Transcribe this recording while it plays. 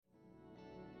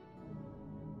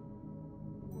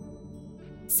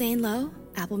Zane Lowe,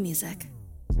 Apple Music.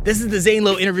 This is the Zane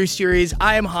Lowe interview series.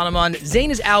 I am Hanuman.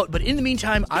 Zane is out, but in the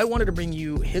meantime, I wanted to bring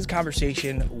you his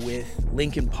conversation with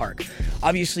Linkin Park.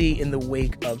 Obviously, in the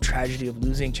wake of tragedy of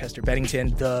losing Chester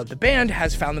Bennington, the band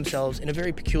has found themselves in a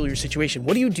very peculiar situation.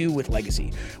 What do you do with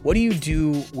legacy? What do you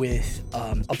do with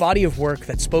a body of work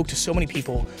that spoke to so many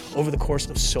people over the course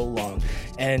of so long?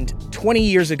 And 20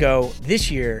 years ago,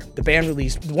 this year, the band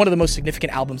released one of the most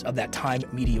significant albums of that time,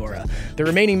 Meteora. The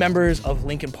remaining members of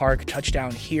Linkin Park touched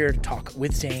down here to talk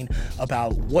with Zane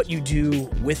about what you do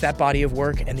with that body of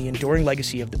work and the enduring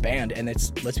legacy of the band. And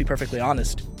it's, let's be perfectly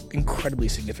honest, incredibly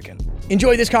significant.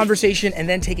 Enjoy this conversation and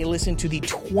then take a listen to the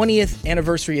 20th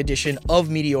anniversary edition of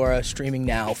Meteora, streaming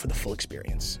now for the full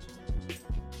experience.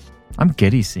 I'm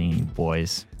giddy seeing you,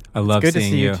 boys. I love it's good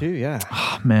seeing to see you. you too, yeah.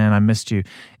 Oh, man, I missed you.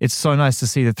 It's so nice to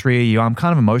see the three of you. I'm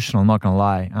kind of emotional, I'm not going to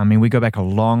lie. I mean, we go back a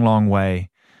long, long way.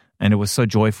 And it was so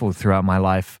joyful throughout my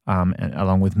life, and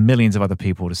along with millions of other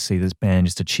people, to see this band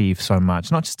just achieve so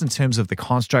much. Not just in terms of the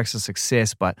constructs of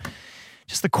success, but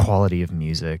just the quality of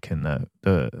music and the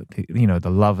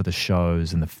love of the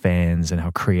shows and the fans and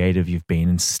how creative you've been.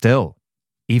 And still,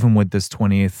 even with this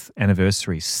 20th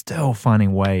anniversary, still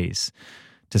finding ways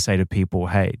to say to people,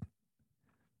 hey,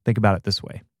 think about it this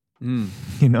way.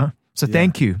 You know? So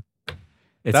thank you.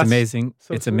 It's That's amazing.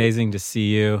 so It's cool. amazing to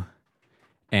see you.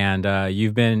 And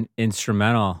you've been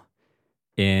instrumental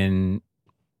in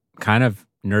kind of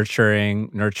nurturing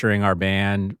our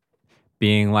band,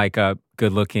 being like a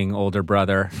good-looking older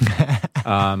brother.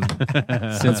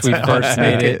 Since we first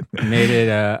made it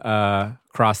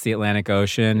across the Atlantic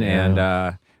Ocean,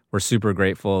 and we're super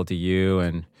grateful to you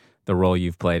and the role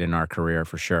you've played in our career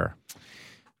for sure.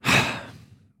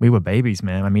 We were babies,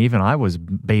 man. I mean, even I was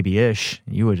babyish.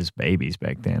 You were just babies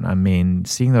back then. I mean,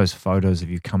 seeing those photos of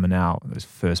you coming out, those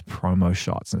first promo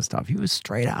shots and stuff, you were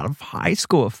straight out of high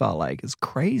school, it felt like. It's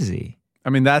crazy. I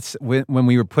mean, that's when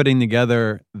we were putting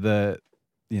together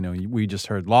we just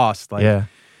heard Lost,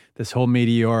 this whole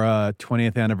Meteora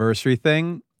 20th anniversary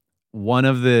thing. One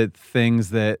of the things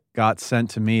that got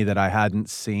sent to me that I hadn't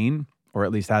seen, or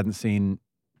at least hadn't seen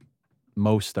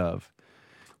most of,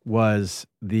 was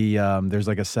there's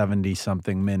like a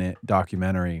 70-something minute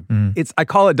documentary. I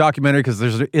call it documentary because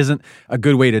there isn't a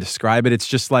good way to describe it. It's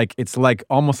just like, it's like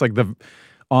almost like the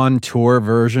on tour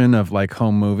version of like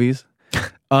home movies.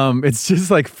 It's just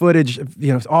like footage,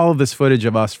 all of this footage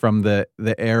of us from the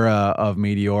era of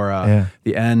Meteora,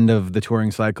 the end of the touring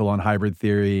cycle on Hybrid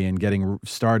Theory, and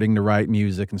starting to write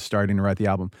music and starting to write the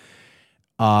album.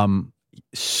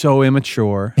 So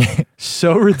immature,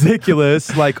 so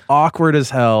ridiculous, like awkward as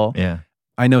hell. Yeah.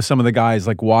 I know some of the guys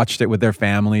like watched it with their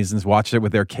families and watched it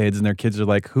with their kids, and their kids are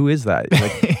like, "Who is that?"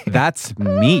 Like, that's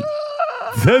me.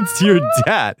 That's your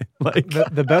dad. Like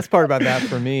The best part about that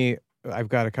for me, I've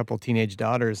got a couple teenage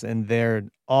daughters, and they're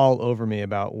all over me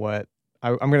about what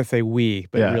I'm going to say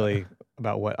but really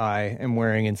about what I am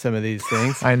wearing in some of these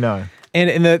things. I know.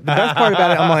 And the best part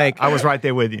about it, I'm like, I was right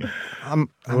there with you. I'm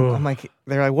like,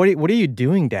 they're like, what are you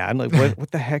doing, Dad? Like,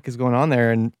 what the heck is going on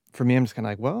there? And for me, I'm just kind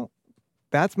of like, well,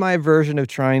 that's my version of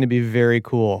trying to be very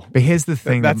cool. But here's the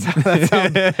thing. That's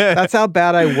how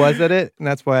bad I was at it, and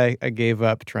that's why I gave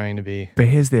up trying to be. But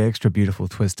here's the extra beautiful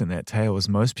twist in that tale is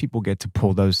most people get to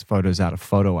pull those photos out of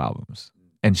photo albums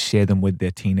and share them with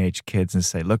their teenage kids and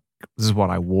say, look, this is what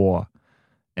I wore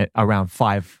at around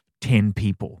 5-10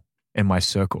 people in my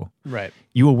circle. Right.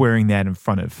 You were wearing that in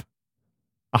front of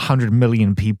 100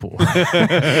 million people. So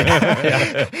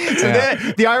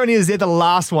the irony is they're the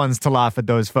last ones to laugh at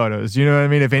those photos. You know what I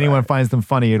mean? If anyone finds them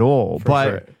funny at all.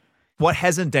 But what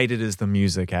hasn't dated is the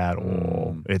music at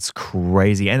all. It's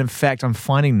crazy. And in fact, I'm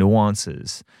finding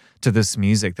nuances to this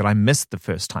music that I missed the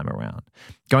first time around.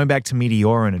 Going back to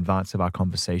Meteora in advance of our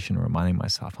conversation, reminding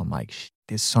myself, I'm like,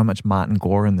 there's so much Martin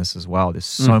Gore in this as well. There's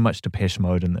so much Depeche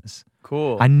Mode in this.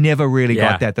 cool. I never really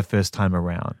got that the first time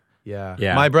around. Yeah.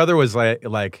 Yeah. My brother was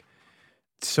like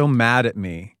so mad at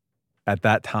me at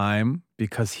that time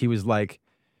because he was like,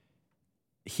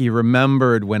 he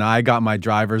remembered when I got my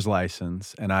driver's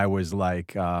license and I was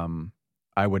like,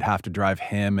 I would have to drive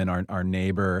him and our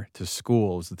neighbor to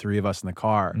school. It was the three of us in the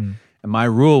car. Mm. And my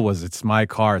rule was, it's my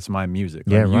car, it's my music.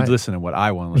 Like, Yeah, right. You listen to what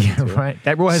I want to listen to. Right.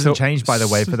 That rule hasn't changed, by the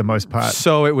way, for the most part.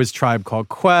 So it was Tribe Called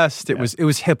Quest. It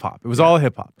was hip hop. It was all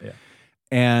hip hop. Yeah.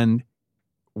 And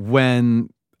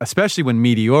especially when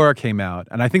Meteora came out,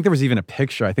 and I think there was even a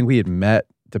picture. I think we had met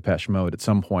Depeche Mode at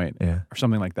some point or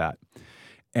something like that.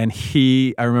 And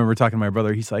I remember talking to my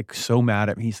brother. He's like so mad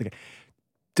at me. He's like,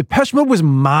 Depeche Mode was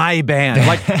my band.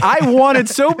 Like I wanted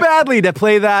so badly to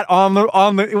play that on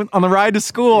the ride to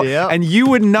school, and you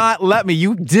would not let me.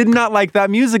 You did not like that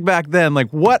music back then. Like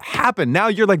what happened? Now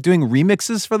you're like doing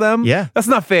remixes for them? Yeah. That's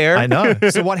not fair. I know.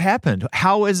 So what happened?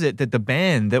 How is it that the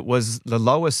band that was the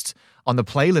lowest on the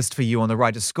playlist for you on the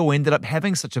ride to school ended up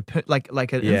having such a an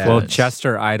influence? Well,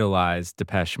 Chester idolized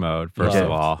Depeche Mode, first of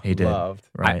all. He did. Loved.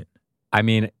 Right. I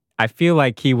mean, I feel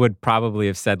like he would probably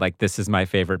have said, like, this is my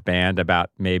favorite band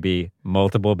about maybe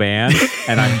multiple bands.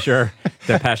 And I'm sure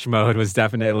Depeche Mode was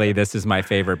definitely, this is my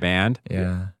favorite band.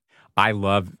 Yeah. I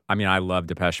love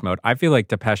Depeche Mode. I feel like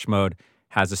Depeche Mode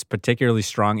has a particularly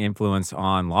strong influence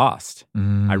on Lost.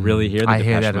 I really hear the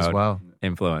Depeche that Mode as well.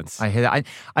 influence. I hear that.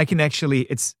 I can actually,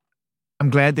 I'm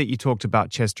glad that you talked about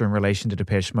Chester in relation to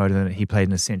Depeche Mode and that he played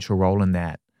an essential role in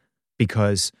that,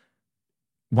 because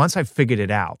once I figured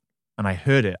it out and I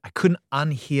heard it, I couldn't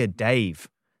unhear Dave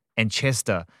and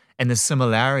Chester and the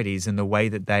similarities in the way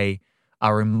that they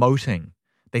are emoting.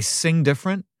 They sing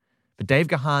different, but Dave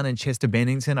Gahan and Chester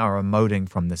Bennington are emoting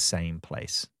from the same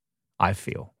place, I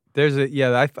feel.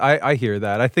 I hear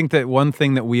that. I think that one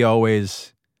thing that we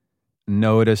always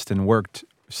noticed and worked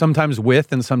sometimes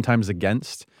with and sometimes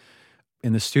against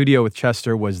in the studio with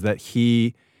Chester was that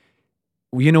he,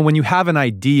 when you have an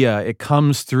idea, it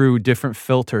comes through different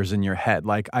filters in your head.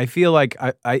 Like I feel like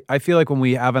when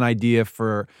we have an idea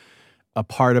for a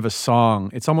part of a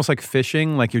song, it's almost like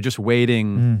fishing. Like you're just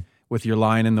waiting with your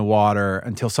line in the water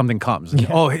until something comes. And,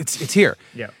 oh, it's here.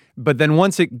 Yeah. But then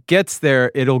once it gets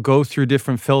there, it'll go through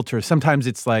different filters. Sometimes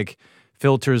it's like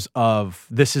filters of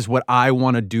this is what I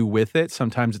want to do with it.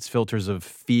 Sometimes it's filters of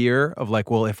fear of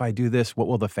like, well, if I do this, what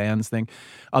will the fans think?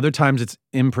 Other times it's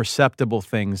imperceptible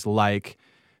things like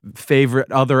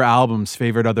favorite other albums,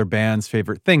 favorite other bands,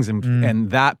 favorite things. And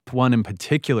that one in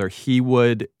particular, he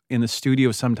would in the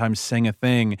studio sometimes sing a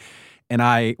thing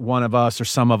and one of us or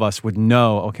some of us would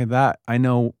know, okay, that I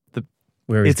know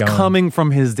where he's it's going. Coming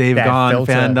from his Dave Gahan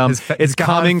fandom. It's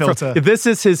coming from this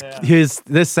is his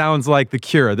this sounds like The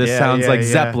Cure. This sounds like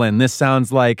Zeppelin. This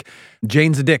sounds like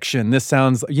Jane's Addiction. This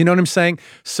sounds, you know what I'm saying?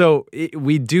 So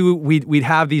we'd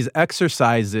have these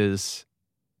exercises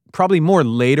probably more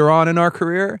later on in our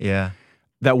career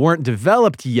that weren't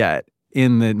developed yet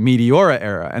in the Meteora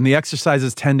era. And the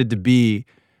exercises tended to be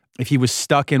if he was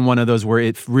stuck in one of those where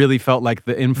it really felt like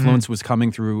the influence was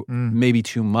coming through maybe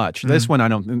too much. This one,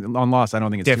 on Lost, I don't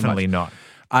think it's definitely too much.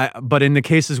 not. But in the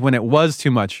cases when it was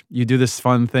too much, you do this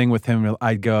fun thing with him.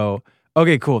 I'd go,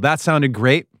 okay, cool. That sounded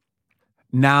great.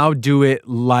 Now do it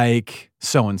like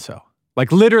so-and-so.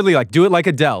 Like literally, like do it like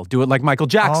Adele. Do it like Michael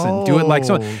Jackson. Do it like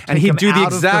so. And he'd do the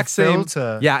exact same.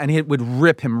 Yeah, and it would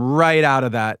rip him right out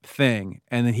of that thing.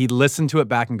 And then he'd listen to it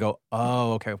back and go,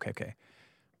 oh, okay.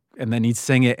 And then he'd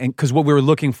sing it, and because what we were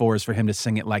looking for is for him to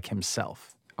sing it like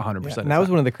himself, 100%. Yeah, and that was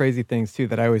one of the crazy things too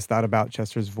that I always thought about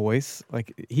Chester's voice.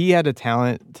 Like he had a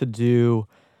talent to do,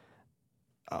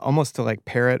 almost to like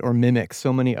parrot or mimic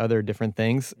so many other different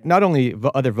things. Not only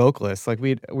other vocalists. Like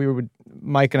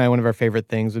Mike and I, one of our favorite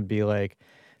things would be like,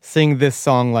 sing this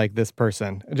song like this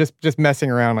person. Just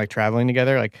messing around, like traveling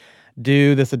together, like.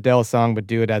 Do this Adele song, but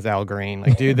do it as Al Green.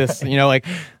 Like do this, like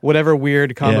whatever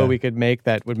weird combo we could make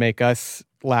that would make us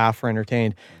laugh or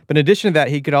entertained. But in addition to that,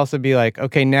 he could also be like,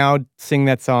 okay, now sing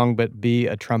that song, but be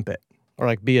a trumpet or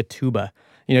like be a tuba,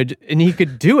 and he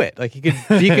could do it. Like he could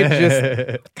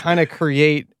just kind of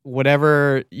create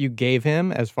whatever you gave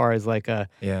him as far as like a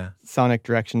sonic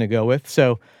direction to go with.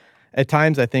 So at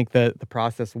times I think that the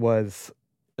process was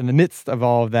in the midst of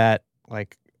all of that,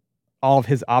 like all of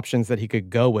his options that he could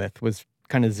go with was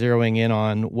kind of zeroing in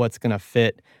on what's going to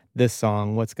fit this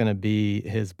song, what's going to be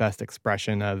his best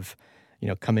expression of,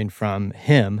 coming from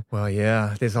him. Well,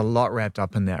 yeah, there's a lot wrapped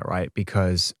up in that, right?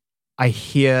 Because I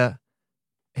hear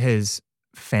his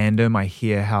fandom. I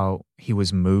hear how he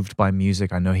was moved by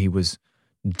music. I know he was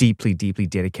deeply, deeply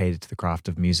dedicated to the craft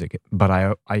of music, but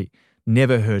I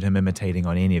never heard him imitating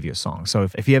on any of your songs. So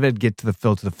if you ever get to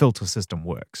the filter system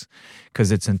works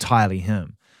because it's entirely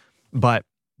him. But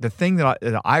the thing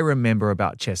that I remember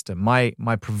about Chester, my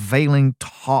prevailing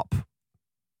top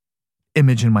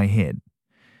image in my head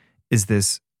is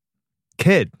this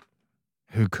kid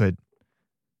who could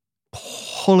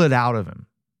pull it out of him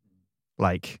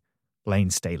like Lane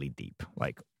Staley deep,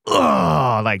 like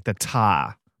the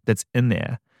tar that's in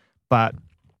there. But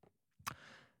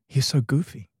he's so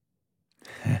goofy.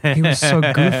 He was so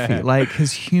goofy. Like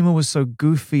his humor was so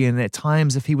goofy, and at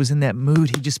times if he was in that mood,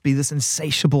 he'd just be this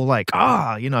insatiable, like,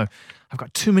 I've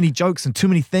got too many jokes and too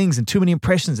many things and too many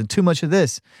impressions and too much of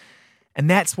this. And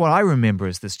that's what I remember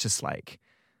is this just like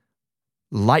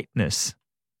lightness.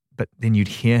 But then you'd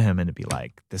hear him and it'd be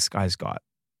like, this guy's got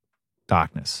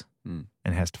darkness Mm.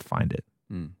 and has to find it.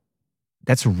 Mm.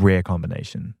 That's a rare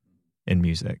combination in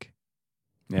music.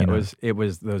 Yeah, it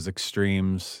was those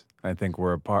extremes. I think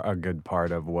were a good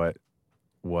part of what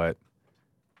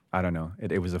I don't know.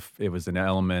 It was an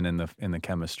element in the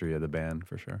chemistry of the band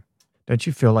for sure. Don't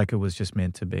you feel like it was just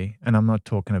meant to be? And I'm not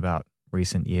talking about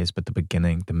recent years, but the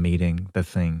beginning, the meeting, the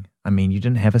thing. I mean, you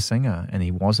didn't have a singer and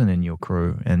he wasn't in your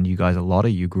crew, and you guys, a lot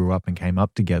of you grew up and came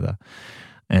up together.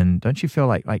 And don't you feel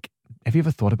like have you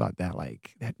ever thought about that?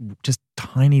 Like that just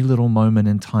tiny little moment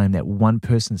in time, that one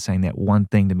person saying that one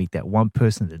thing to meet that one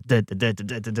person, and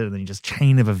then just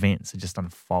chain of events, it just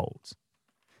unfolds.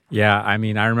 Yeah, I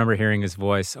mean, I remember hearing his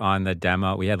voice on the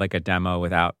demo. We had like a demo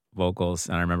without vocals,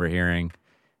 and I remember hearing, I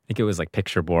think it was like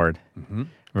Picture Board. Mm-hmm. I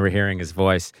remember hearing his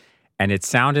voice, and it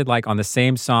sounded like on the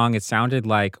same song, it sounded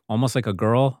like almost like a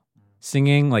girl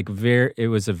singing. Like and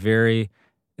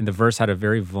the verse had a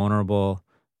very vulnerable,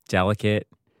 delicate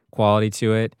quality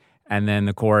to it, and then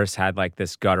the chorus had like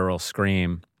this guttural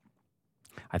scream.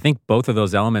 I think both of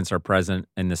those elements are present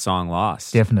in the song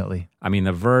Lost. Definitely. I mean,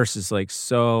 the verse is like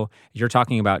you're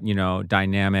talking about,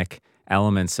 dynamic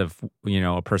elements of,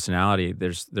 a personality.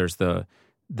 There's the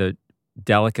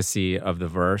delicacy of the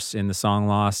verse in the song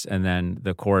Lost, and then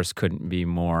the chorus couldn't be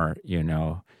more,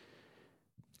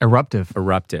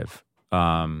 Eruptive.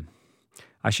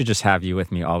 I should just have you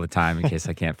with me all the time in case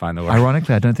I can't find the word.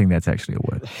 Ironically, I don't think that's actually a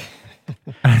word.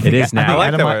 It is now. I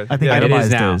like that word. I think it is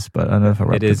itemized now. is, but I don't know if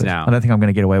eruptive It is now. I don't think I'm going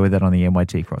to get away with that on the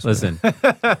NYT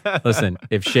crossover. Listen,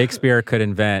 if Shakespeare could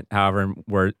invent however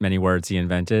many words he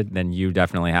invented, then you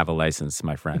definitely have a license,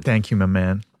 my friend. Thank you, my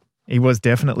man. He was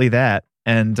definitely that.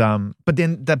 And but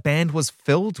then the band was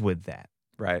filled with that.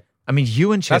 Right. I mean,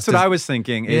 you and Chester. That's what I was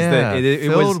thinking. Is that it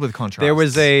filled was with contrasts. There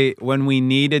was when we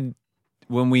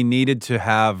needed to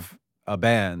have a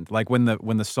band, like when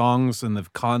the songs and the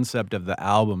concept of the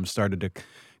album started to,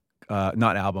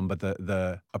 not album, but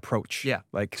the approach,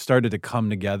 like started to come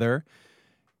together.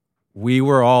 We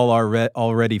were all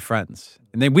already friends,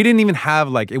 and then we didn't even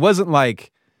have it wasn't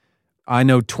like I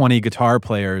know 20 guitar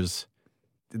players.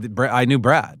 I knew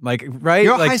Brad, right?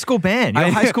 You're a high school band.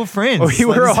 You're high school friends.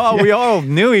 We all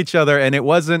knew each other, and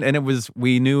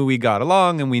we knew we got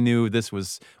along, and we knew this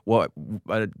was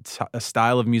a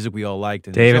style of music we all liked.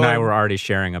 And Dave and I were already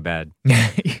sharing a bed,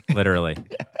 literally.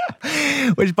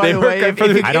 Which, by the way,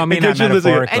 I don't mean that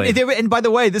metaphorically. And by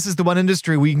the way, this is the one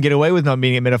industry where you can get away with not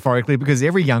meaning it metaphorically, because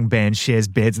every young band shares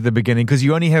beds at the beginning, because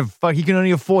you can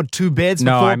only afford 2 beds for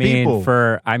 4 people.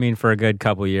 For a good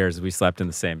couple years, we slept in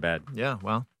the same bed. Yeah,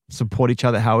 well, support each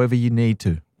other however you need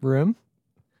to.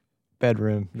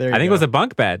 Bedroom. There you I think go. it was a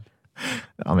bunk bed.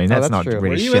 I mean, that's not true.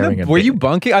 really Were sharing. were you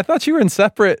bunking? I thought you were in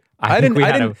separate. Dave and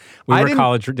I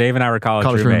were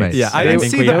college roommates. Yeah, I didn't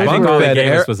see the bunk all bed they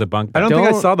gave era. us was a bunk bed. I don't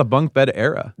think I saw the bunk bed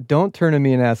era. Don't turn to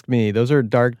me and ask me. Those are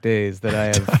dark days that I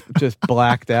have just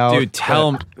blacked out. Dude,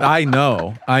 tell me. I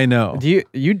know. Do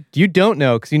you don't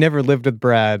know because you never lived with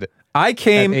Brad. I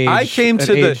came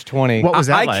to age 20. What was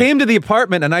that I like? came to the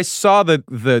apartment and I saw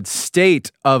the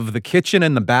state of the kitchen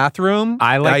and the bathroom.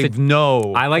 I like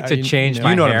to change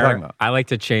my You know what I'm hair. talking about. I like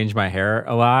to change my hair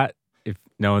a lot, if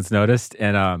no one's noticed.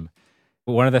 And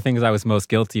one of the things I was most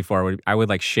guilty for, I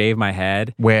would shave my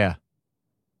head Where?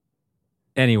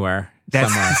 anywhere.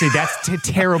 somewhere. That's a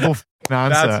terrible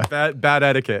answer. That's bad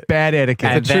etiquette. Bad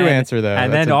etiquette. It's a true answer, though.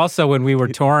 And That's then also when we were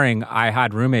touring, I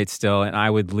had roommates still, and I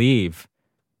would leave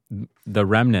the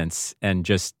remnants and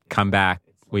just come back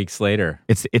weeks later.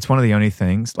 It's one of the only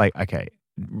things, okay,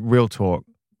 real talk,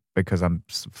 because I'm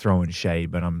throwing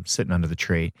shade, but I'm sitting under the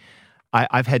tree.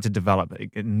 I've had to develop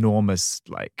an enormous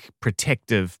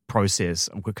protective process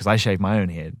because I shave my own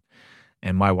head,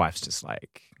 and my wife's just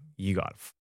you gotta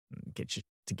get your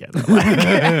together.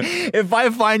 If I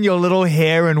find your little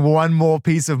hair in one more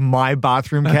piece of my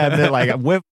bathroom cabinet,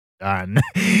 we're done.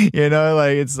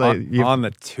 It's on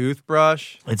the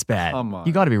toothbrush. It's bad. Come on.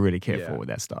 You got to be really careful with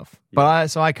that stuff.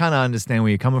 But I kind of understand where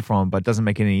you're coming from, but it doesn't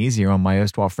make it any easier on my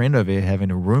erstwhile friend over here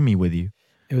having a roomie with you.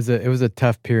 It was a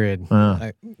tough period.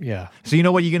 Yeah. So you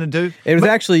know what you're going to do? It was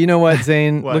actually, you know what,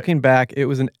 Zane? Looking back, it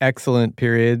was an excellent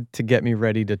period to get me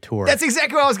ready to tour. That's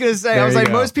exactly what I was going to say. There I was you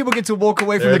go. most people get to walk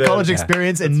away from the college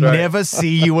experience and never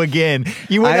see you again.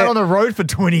 You went out on the road for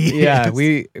 20 years. Yeah,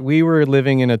 we were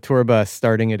living in a tour bus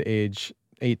starting at age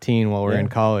 18 while we were in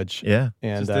college. Yeah.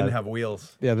 And Just didn't have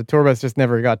wheels. Yeah, the tour bus just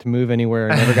never got to move anywhere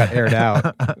and never got aired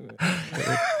out.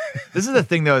 This is the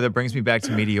thing, though, that brings me back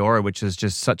to Meteora, which is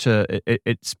just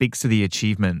it speaks to the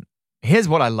achievement Here's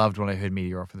what I loved when I heard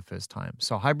Meteora for the first time.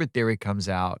 So Hybrid Theory comes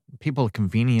out. People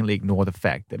conveniently ignore the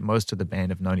fact that most of the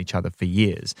band have known each other for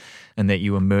years and that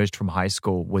you emerged from high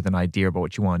school with an idea about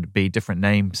what you wanted to be. Different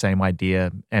name, same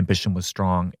idea. Ambition was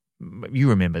strong. You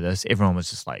remember this. Everyone was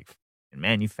just like,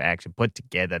 manufactured, put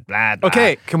together, blah, blah.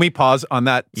 Okay, can we pause on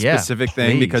that specific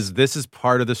thing? Please. Because this is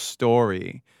part of the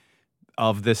story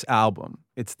of this album.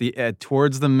 It's the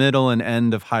towards the middle and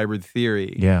end of Hybrid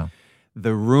Theory. Yeah.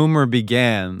 The rumor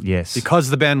began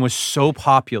because the band was so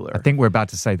popular. I think we're about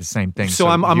to say the same thing. So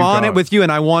I'm on it with you, and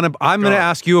I'm going to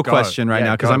ask you a question right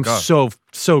now because I'm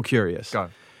so curious. Go.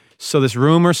 So this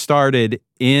rumor started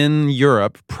in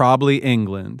Europe, probably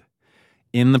England,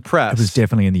 in the press. It was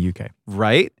definitely in the UK.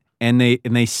 Right?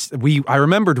 I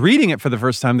remembered reading it for the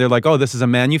first time. They're like, oh, this is a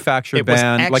manufactured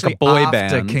band, like a boy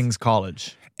band. After King's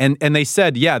College. And they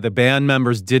said, the band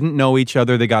members didn't know each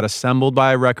other. They got assembled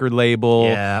by a record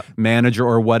label, manager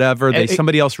or whatever.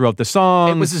 Somebody else wrote the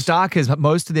songs. It was as dark as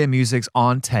most of their music's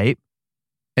on tape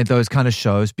at those kind of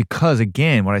shows because,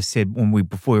 again, what I said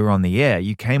before we were on the air,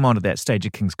 you came onto that stage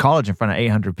at King's College in front of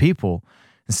 800 people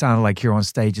and sounded like you're on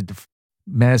stage at the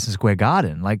Madison Square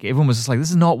Garden. Like everyone was just like, this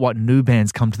is not what new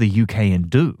bands come to the UK and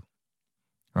do,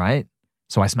 right?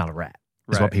 So I smell a rat.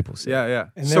 Is what people say. Yeah.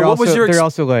 And so what was your? They're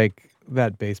also like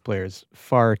that bass player's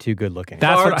far too good looking.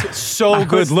 That's so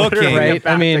good looking, right?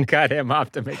 I mean, cut him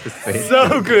off to make the face.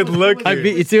 So good looking. I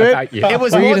beat you to it. Yeah. It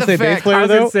was Were you more gonna the say bass fact. player I was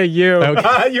though? going to say you.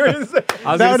 Okay. You were gonna say.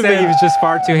 I was going to say he was just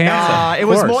far too handsome. It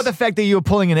was more the fact that you were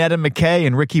pulling an Adam McKay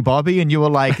and Ricky Bobby, and you were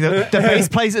like,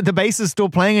 the bass is still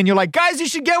playing, and you're like, guys, you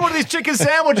should get one of these chicken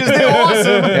sandwiches. They're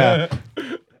awesome.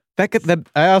 Yeah.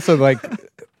 I also like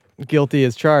guilty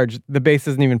as charged. The bass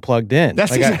isn't even plugged in.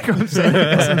 That's exactly what I'm saying.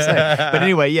 But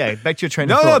anyway, back to your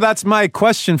train of thought. No, that's my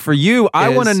question for you. I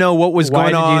want to know what was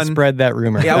going on. Why did you spread that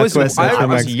rumor? Yeah, I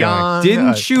was young.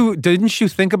 Didn't you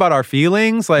think about our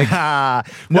feelings? Like,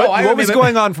 what was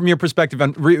going on from your perspective?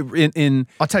 I'll tell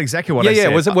you exactly what I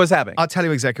said. What's happening? I'll tell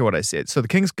you exactly what I said. So the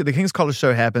King's College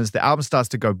show happens. The album starts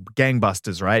to go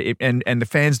gangbusters, right? And the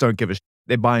fans don't give a shit.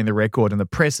 They're buying the record, and the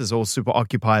press is all super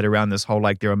occupied around this whole,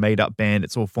 like, they're a made-up band,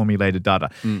 it's all formulated data.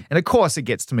 And of course it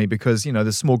gets to me because, there's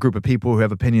a small group of people who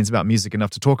have opinions about music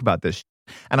enough to talk about this.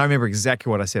 And I remember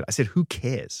exactly what I said. I said, who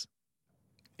cares?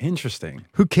 Interesting.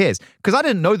 Who cares? Because I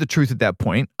didn't know the truth at that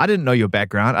point. I didn't know your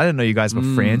background. I didn't know you guys were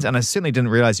friends. And I certainly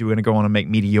didn't realize you were going to go on and make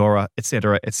Meteora, et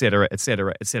cetera, et cetera, et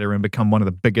cetera, et cetera, and become one of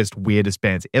the biggest, weirdest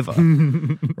bands ever.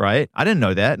 Right? I didn't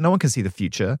know that. No one can see the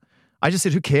future. I just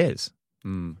said, who cares?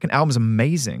 An album's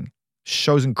amazing.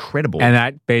 Show's incredible. And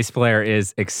that bass player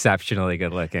is exceptionally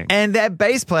good looking. And that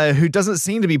bass player who doesn't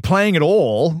seem to be playing at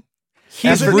all.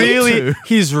 He's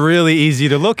really easy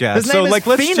to look at. His name is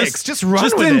Phoenix. Just run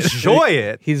with it. Enjoy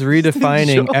it. He's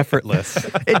redefining effortless.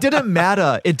 It didn't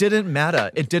matter. It didn't matter.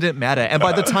 And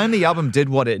by the time the album did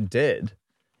what it did,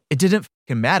 it didn't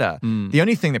fucking matter. The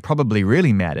only thing that probably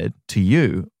really mattered to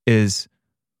you is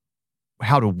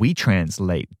how do we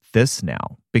translate this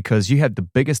now? Because you had the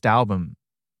biggest album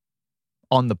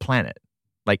on the planet,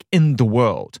 like in the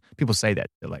world. People say that.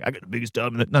 They're like, I got the biggest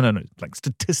album. No. Like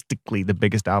statistically, the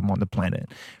biggest album on the planet.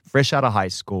 Fresh out of high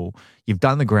school, you've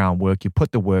done the groundwork, you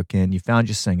put the work in, you found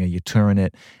your singer, you're touring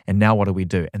it, and now what do we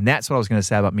do? And that's what I was going to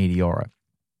say about Meteora.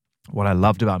 What I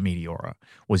loved about Meteora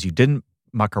was you didn't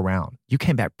muck around. You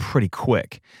came back pretty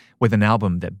quick with an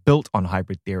album that built on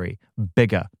Hybrid Theory,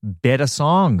 bigger, better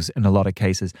songs in a lot of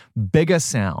cases, bigger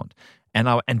sound,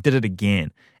 and did it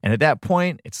again. And at that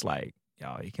point, it's like,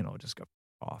 you can all just go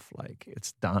off. Like,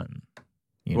 it's done.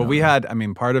 We had,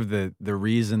 part of the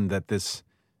reason that this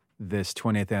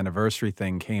 20th anniversary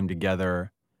thing came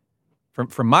together,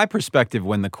 from my perspective,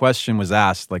 when the question was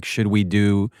asked, like, should we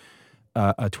do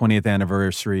a 20th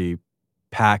anniversary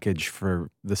package for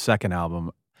the second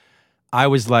album, I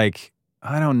was like,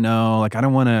 I don't know. Like, I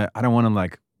don't want to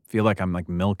like feel like I'm like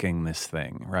milking this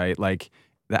thing, right? Like,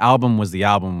 the album was the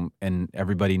album and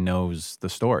everybody knows the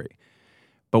story.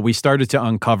 But we started to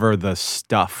uncover the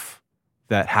stuff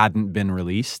that hadn't been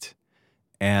released.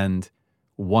 And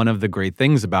one of the great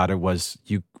things about it was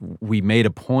we made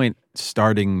a point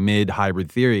starting mid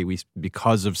Hybrid Theory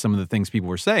because of some of the things people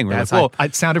were saying. We're like,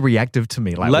 it sounded reactive to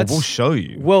me. Like, we'll show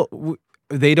you. Well,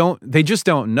 they just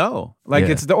don't know. Like,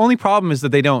 it's the only problem is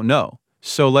that they don't know.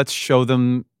 So let's show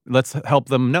them, let's help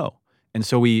them know. And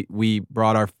so we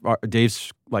brought our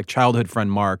Dave's like childhood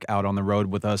friend Mark out on the road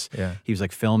with us. Yeah. He was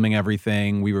like filming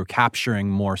everything. We were capturing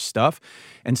more stuff.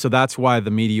 And so that's why the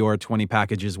Meteora 20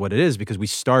 package is what it is, because we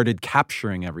started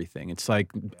capturing everything. It's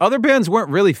like other bands weren't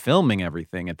really filming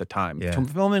everything at the time. Yeah.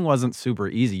 Filming wasn't super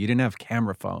easy. You didn't have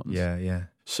camera phones. Yeah.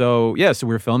 So so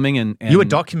we were filming and you were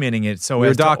documenting it, so we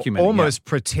were as to documenting, almost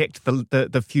protect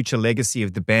the future legacy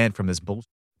of the band from this bullshit.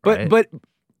 Right? But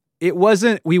it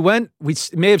wasn't. We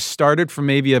may have started from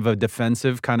maybe of a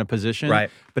defensive kind of position, right?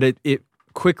 But it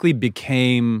quickly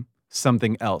became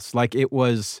something else. Like it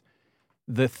was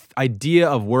the idea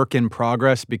of work in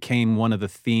progress became one of the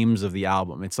themes of the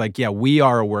album. It's like, we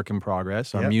are a work in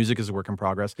progress. Our music is a work in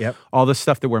progress. Yep. All the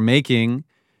stuff that we're making,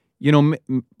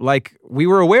 like we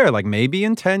were aware, like maybe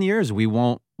in 10 years we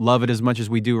won't love it as much as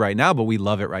we do right now, but we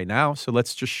love it right now. So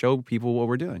let's just show people what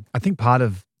we're doing. I think part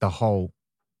of the whole,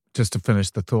 just to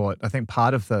finish the thought, I think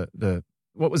part of the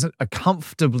what was a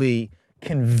comfortably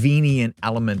convenient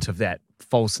element of that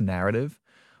false narrative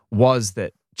was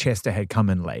that Chester had come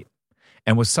in late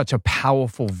and was such a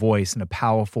powerful voice and a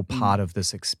powerful part of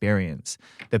this experience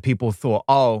that people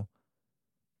thought,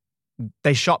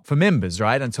 they shop for members,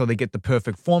 right? Until they get the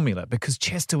perfect formula, because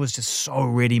Chester was just so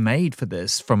ready-made for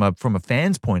this from a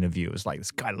fan's point of view. It's like, this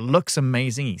guy looks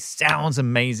amazing, he sounds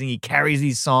amazing, he carries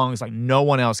these songs like no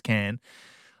one else can.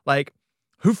 Like,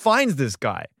 who finds this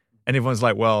guy? And everyone's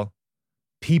like, well,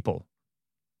 people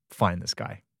find this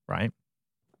guy, right?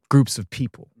 Groups of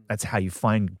people. That's how you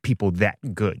find people that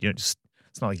good. It's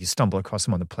not like you stumble across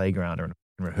them on the playground or in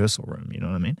a rehearsal room, you know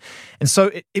what I mean? And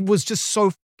so it was just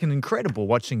so incredible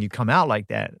watching you come out like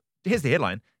that. Here's the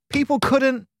headline. People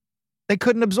couldn't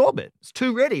absorb it. It's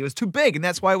too ready. It was too big, and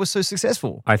that's why it was so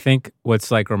successful. I think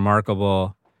what's like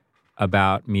remarkable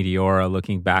about Meteora,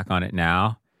 looking back on it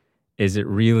now, is it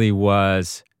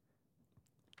was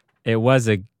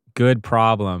a good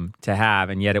problem to have,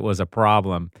 and yet it was a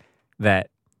problem that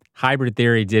Hybrid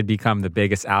Theory did become the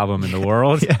biggest album in the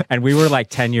world, and we were like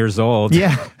 10 years old.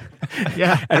 Yeah.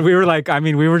 And we were like,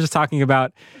 we were just talking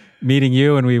about meeting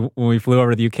you, and when we flew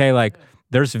over to the UK, like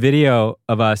there's video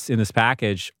of us in this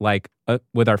package, like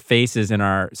with our faces in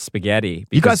our spaghetti.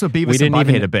 You guys were Beavis and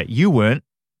Butthead a bit. You weren't.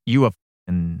 You were.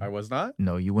 I was not?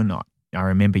 No, you were not. I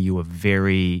remember you were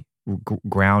very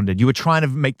grounded. You were trying to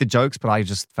make the jokes, but I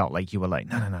just felt like you were like,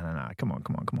 no. Come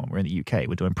on. We're in the UK.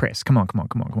 We're doing press. Come on. We're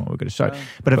going to show.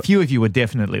 But a few of you were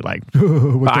definitely like,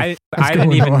 I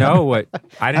didn't even know what.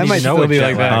 I didn't even know what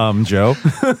jet lag. Joe.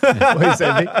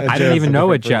 I didn't even know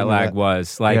what jet lag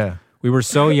was. Like we were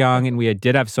so young, and we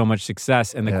did have so much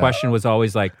success, and the question was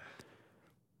always like,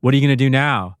 "What are you going to do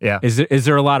now? Yeah. Is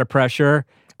there a lot of pressure?"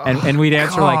 And we'd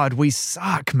answer like, "God, we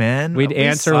suck, man." We'd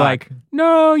answer like,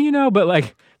 "No, but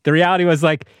like." The reality was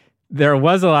like there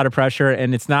was a lot of pressure,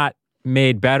 and it's not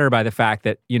made better by the fact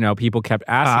that, people kept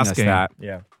asking us that.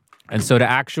 Yeah. And so to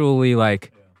actually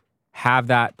like have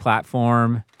that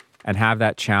platform and have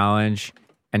that challenge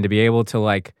and to be able to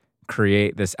like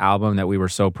create this album that we were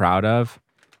so proud of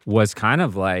was kind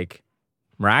of like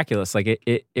miraculous. Like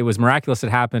it was miraculous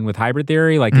it happened with Hybrid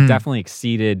Theory. Like it definitely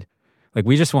exceeded. Like,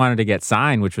 we just wanted to get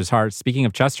signed, which was hard. Speaking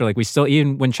of Chester, like, we still,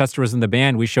 even when Chester was in the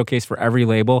band, we showcased for every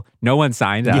label. No one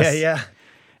signed us. Yeah.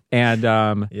 And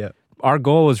our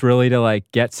goal was really to, like,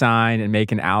 get signed and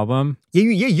make an album.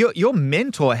 Yeah. Your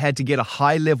mentor had to get a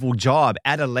high-level job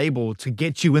at a label to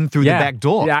get you in through the back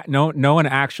door. Yeah, no one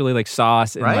actually, like, saw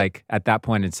us and, like, at that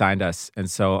point had signed us.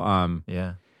 And so,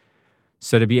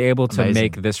 So to be able to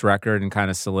make this record and kind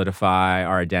of solidify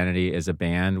our identity as a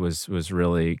band was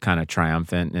really kind of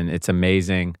triumphant, and it's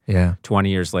amazing. 20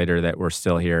 years later that we're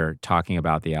still here talking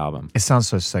about the album. It sounds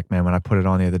so sick, man. When I put it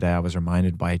on the other day, I was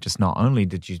reminded by just not only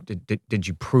did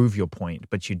you prove your point,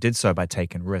 but you did so by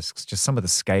taking risks. Just some of the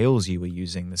scales you were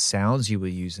using, the sounds you were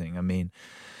using. I mean,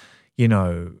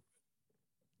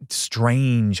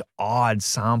 strange, odd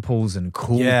samples and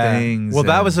cool things. Well,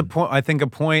 that was a point. I think a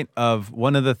point of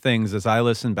one of the things as I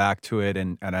listen back to it,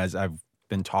 and as I've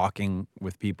been talking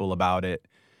with people about it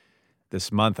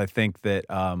this month, I think that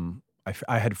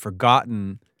I had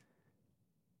forgotten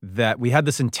that we had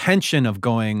this intention of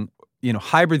going.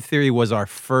 Hybrid Theory was our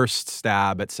first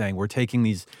stab at saying we're taking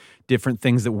these different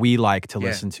things that we like to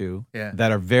listen to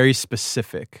that are very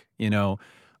specific.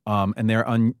 And they're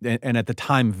and at the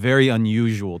time very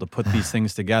unusual to put these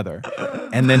things together.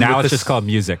 And then now it's just called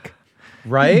music,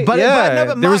 right? But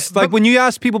there was like when you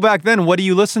asked people back then, what do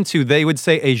you listen to? They would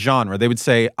say a genre. They would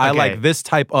say, I like this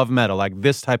type of metal, like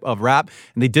this type of rap,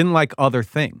 and they didn't like other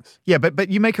things. Yeah, but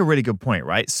you make a really good point,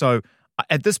 right? So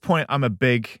at this point, I'm a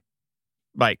big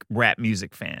like rap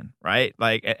music fan, right?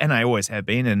 Like, and I always have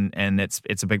been, and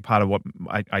it's a big part of what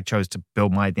I chose to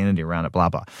build my identity around it, blah,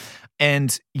 blah.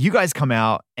 And you guys come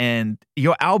out and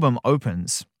your album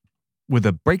opens with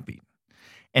a breakbeat.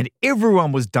 And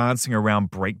everyone was dancing around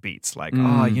breakbeats. Like,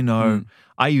 I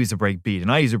use a breakbeat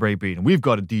and I use a breakbeat and we've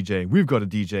got a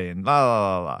DJ and la,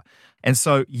 la, la, la. And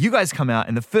so you guys come out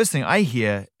and the first thing I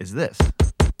hear is this.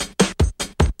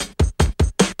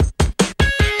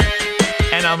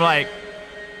 And I'm like,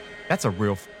 that's a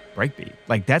real breakbeat.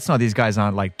 Like, that's not, these guys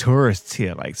aren't like tourists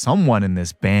here. Like, someone in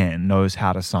this band knows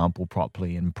how to sample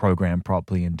properly and program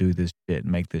properly and do this shit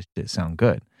and make this shit sound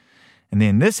good. And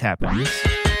then this happens.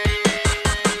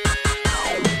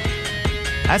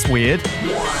 That's weird.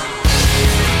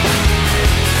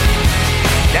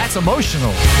 That's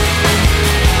emotional.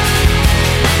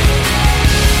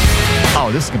 Oh,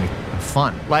 this is going to be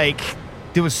fun. Like,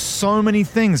 there was so many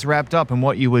things wrapped up in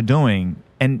what you were doing,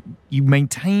 and you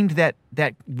maintained that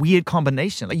weird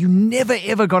combination. Like, you never,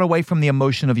 ever got away from the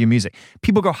emotion of your music.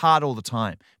 People go hard all the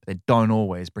time, but they don't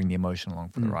always bring the emotion along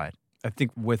for the ride. I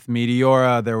think with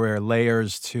Meteora, there were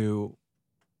layers to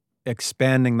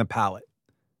expanding the palette.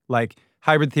 Like,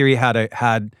 Hybrid Theory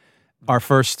had our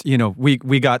first,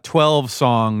 we got 12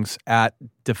 songs at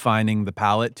defining the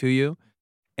palette to you.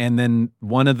 And then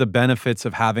one of the benefits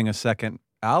of having a second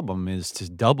album is to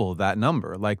double that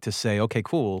number, like to say, okay,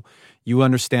 cool, you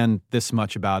understand this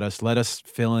much about us. Let us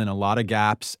fill in a lot of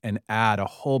gaps and add a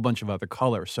whole bunch of other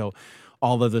color. So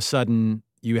all of a sudden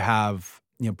you have,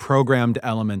 programmed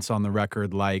elements on the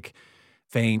record like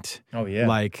faint,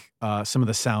 like some of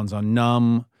the sounds on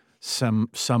numb, some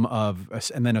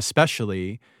of, and then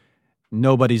especially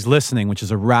Nobody's Listening, which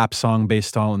is a rap song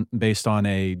based on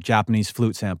a Japanese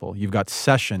flute sample. You've got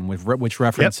Session, which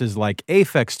references like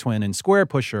Aphex Twin and Square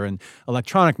Pusher and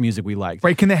electronic music we like.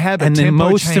 Breaking the Habit, and then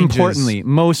most changes.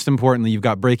 importantly, you've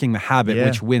got Breaking the Habit,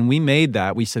 which when we made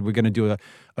that, we said we're going to do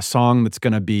a song that's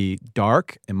going to be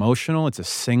dark, emotional. It's a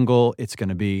single. It's going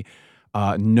to be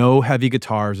no heavy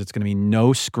guitars. It's going to be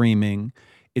no screaming.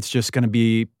 It's just going to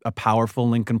be a powerful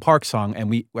Linkin Park song.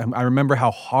 And I remember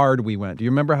how hard we went. Do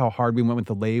you remember how hard we went with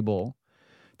the label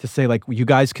to say, like, you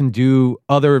guys can do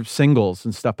other singles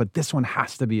and stuff, but this one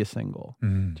has to be a single. Do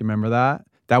you remember that?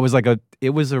 That was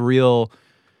it was a real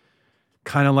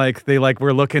kind of like they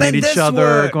were looking at each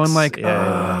other going like,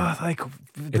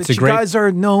 but you guys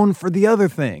are known for the other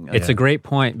thing. It's a great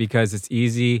point because it's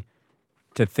easy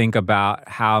to think about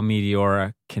how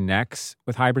Meteora connects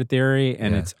with Hybrid Theory,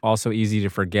 and it's also easy to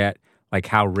forget like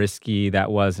how risky that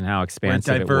was and how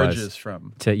expansive it was.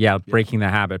 From. Breaking the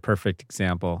Habit, perfect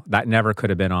example. That never could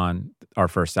have been on our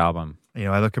first album.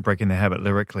 I look at Breaking the Habit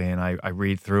lyrically and I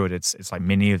read through it. It's like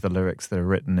many of the lyrics that are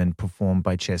written and performed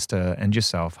by Chester and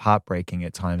yourself, heartbreaking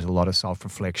at times, a lot of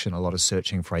self-reflection, a lot of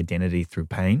searching for identity through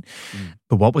pain.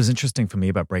 But what was interesting for me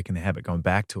about Breaking the Habit, going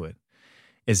back to it,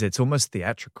 is it's almost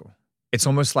theatrical. It's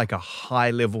almost like a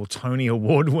high-level Tony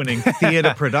Award-winning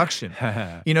theater production.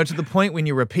 To the point when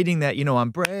you're repeating that,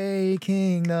 I'm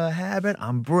breaking the habit,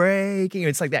 I'm breaking.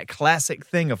 It's like that classic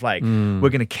thing of like, we're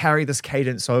going to carry this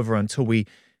cadence over until we've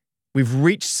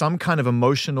reached some kind of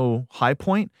emotional high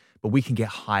point, but we can get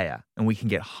higher and we can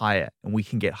get higher and we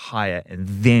can get higher, and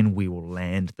then we will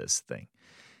land this thing.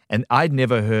 And I'd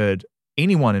never heard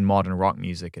anyone in modern rock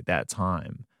music at that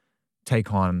time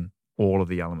take on all of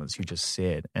the elements you just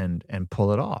said and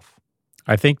pull it off.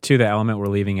 I think too, the element we're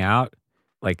leaving out,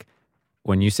 like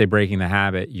when you say breaking the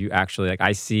habit, you actually like,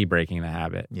 I see breaking the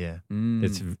habit. Yeah.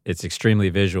 It's extremely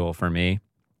visual for me.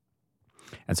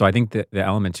 And so I think that the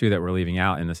element too that we're leaving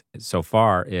out in this so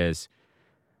far is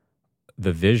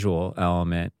the visual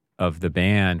element of the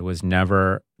band was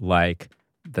never like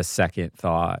the second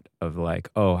thought of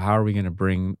like, oh, how are we going to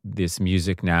bring this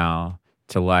music now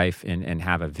to life and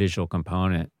have a visual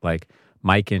component. Like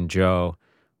Mike and Joe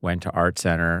went to Art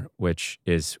Center, which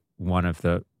is one of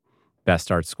the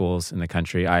best art schools in the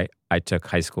country. I took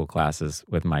high school classes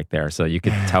with Mike there, so you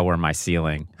could tell where my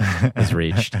ceiling is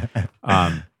reached.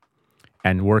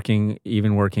 And working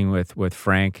with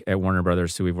Frank at Warner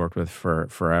Brothers, who we've worked with for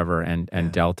forever,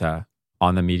 and Delta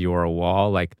on the Meteora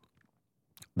wall, like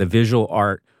the visual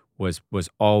art was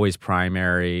always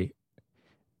primary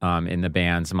in the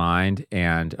band's mind,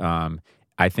 and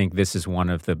I think this is one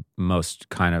of the most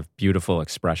kind of beautiful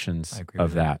expressions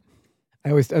of that. I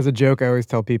always, as a joke, I always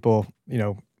tell people,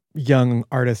 young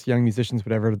artists, young musicians,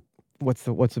 whatever.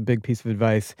 What's a big piece of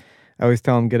advice? I always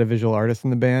tell them, get a visual artist in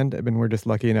the band. I mean, we're just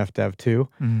lucky enough to have two,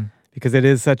 because it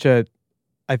is such a.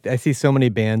 I see so many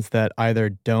bands that either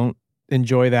don't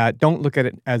enjoy that, don't look at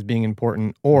it as being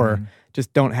important, or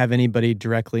just don't have anybody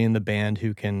directly in the band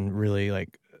who can really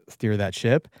like steer that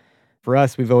ship. For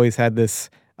us, we've always had this,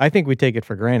 I think we take it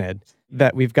for granted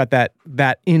that we've got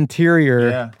that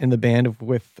interior in the band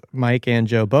with Mike and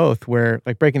Joe both, where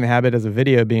like Breaking the Habit as a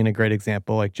video being a great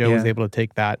example, like Joe was able to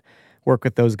take that, work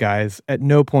with those guys. At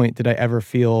no point did I ever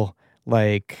feel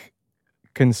like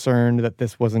concerned that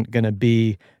this wasn't going to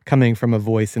be coming from a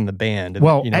voice in the band. And,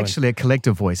 Well, actually, a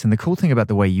collective voice. And the cool thing about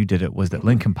the way you did it was that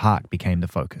Linkin Park became the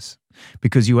focus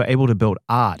because you were able to build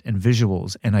art and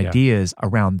visuals and ideas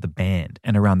around the band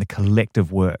and around the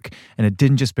collective work. And it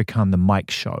didn't just become the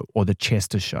Mike show or the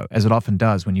Chester show, as it often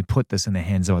does when you put this in the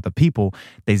hands of other people.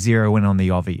 They zero in on the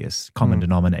obvious common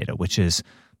denominator, which is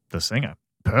the singer.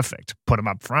 Perfect. Put him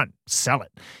up front. Sell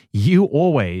it. You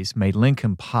always made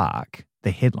Linkin Park the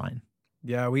headline.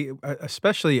 Yeah, we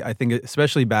especially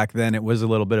back then, it was a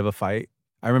little bit of a fight.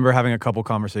 I remember having a couple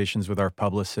conversations with our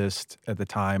publicist at the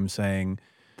time saying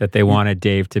that they wanted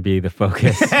Dave to be the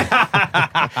focus.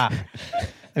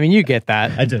 I mean, you get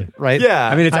that. I do. Right? Yeah.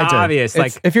 I mean, it's obvious.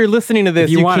 Like, if you're listening to this,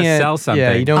 if you want to can't sell something.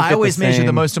 Yeah, you don't I get always the measure the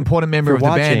same- most important member for of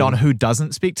the band watching. on who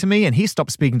doesn't speak to me, and he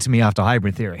stopped speaking to me after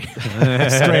Hybrid Theory.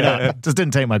 Straight up. Just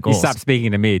didn't take my he calls. stopped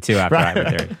speaking to me too after Right.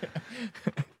 Hybrid Theory.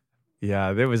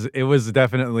 Yeah, it was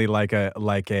definitely like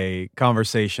a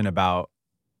conversation about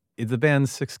the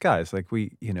band's 6 guys. Like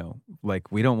we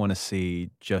don't want to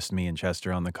see just me and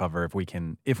Chester on the cover if we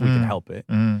can help it.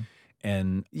 Mm.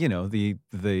 And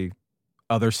the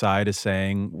other side is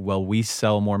saying, well, we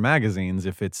sell more magazines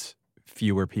if it's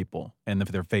fewer people and if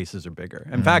their faces are bigger.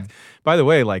 In fact, by the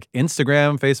way, like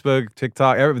Instagram, Facebook,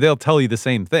 TikTok, they'll tell you the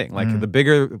same thing. Like the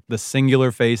bigger the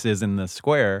singular face is in the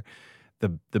square,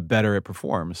 the better it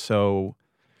performs. So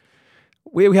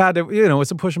we had to,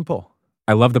 it's a push and pull.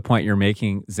 I love the point you're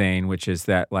making, Zane, which is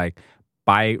that like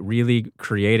by really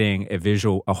creating a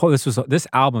visual, this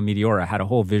album Meteora had a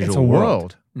whole visual It's a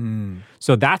world.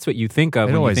 So that's what you think of It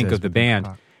when you always think is of the with Linkin band.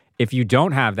 Park. If you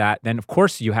don't have that, then of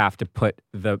course you have to put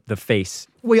the face.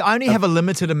 We only have a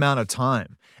limited amount of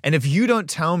time. And if you don't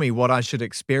tell me what I should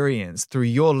experience through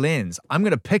your lens, I'm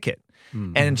going to pick it.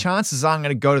 And chances are I'm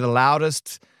going to go to the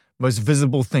loudest, most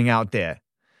visible thing out there.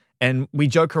 And we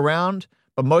joke around,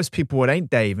 but most people, it ain't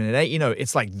Dave, and it ain't,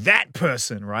 it's like that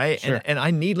person, right? Sure. And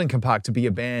I need Linkin Park to be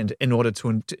a band in order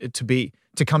to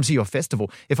come to your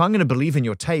festival. If I'm going to believe in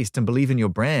your taste and believe in your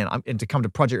brand and to come to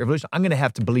Project Revolution, I'm going to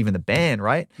have to believe in the band,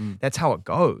 right? That's how it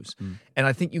goes. And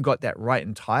I think you got that right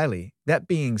entirely. That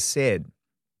being said,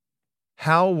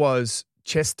 how was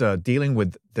Chester dealing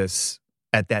with this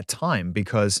at that time?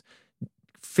 Because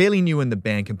fairly new in the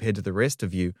band compared to the rest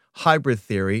of you. Hybrid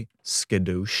Theory,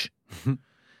 skadoosh.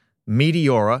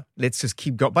 Meteora, let's just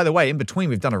keep going. By the way, in between,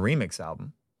 we've done a remix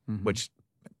album, which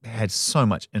had so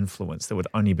much influence that would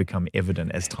only become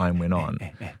evident as time went on.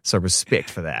 So respect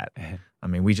for that. I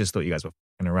mean, we just thought you guys were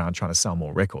f***ing around trying to sell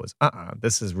more records.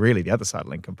 This is really the other side of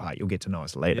Linkin Park. You'll get to know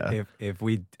us later. If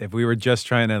we were just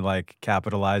trying to like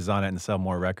capitalize on it and sell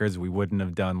more records, we wouldn't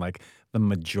have done like the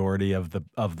majority of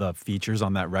the features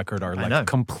on that record are like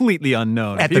completely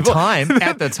unknown. At the time,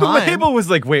 the label was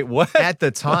like, wait, what? At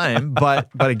the time, but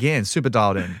again, super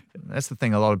dialed in. That's the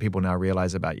thing a lot of people now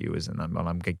realize about you is, and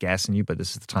I'm gassing you, but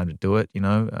this is the time to do it.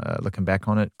 Looking back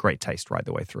on it, great taste right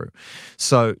the way through.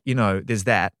 So there's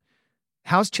that.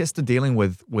 How's Chester dealing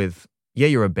with? Yeah,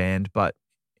 you're a band, but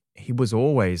he was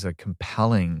always a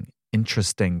compelling,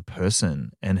 interesting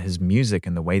person, and his music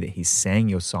and the way that he sang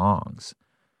your songs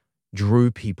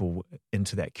drew people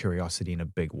into that curiosity in a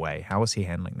big way. How was he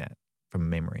handling that from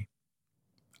memory?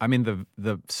 I mean,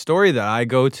 the story that I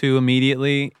go to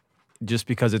immediately, just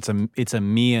because it's a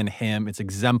me and him, it's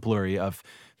exemplary of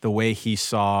the way he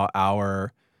saw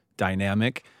our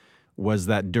dynamic, was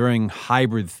that during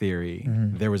Hybrid Theory,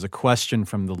 there was a question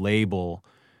from the label,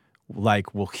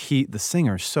 like, well, the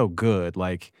singer's so good.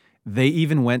 Like, they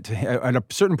even went to, at a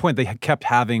certain point, they kept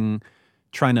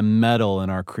trying to meddle in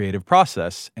our creative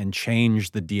process and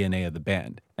change the DNA of the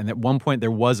band. And at one point there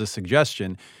was a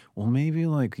suggestion, well, maybe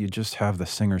like you just have the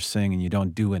singer sing and you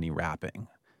don't do any rapping,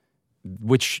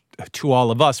 which to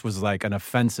all of us was like an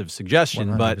offensive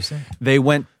suggestion. 100%.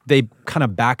 But they kind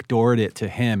of backdoored it to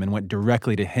him and went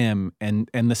directly to him. And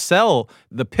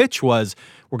the pitch was,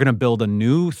 we're going to build a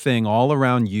new thing all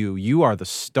around you. You are the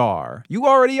star. You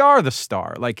already are the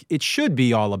star. Like, it should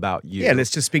be all about you. Yeah,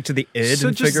 let's just speak to the id So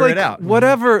and just figure like it out.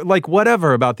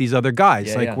 whatever about these other guys.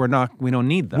 Yeah, like yeah. we don't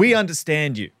need them. We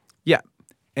understand you. Yeah.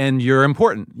 And you're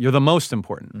important. You're the most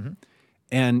important.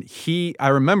 And I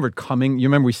remembered you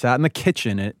remember we sat in the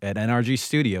kitchen at NRG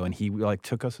Studio, and he like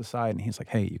took us aside and he's like,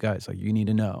 hey, you guys, like, you need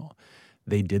to know,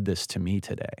 they did this to me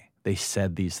today. They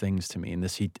said these things to me, and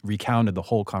he recounted the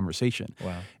whole conversation.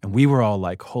 Wow. And we were all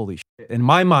like, holy shit. In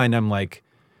my mind, I'm like,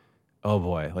 oh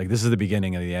boy, like this is the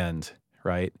beginning of the end,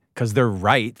 right? Because they're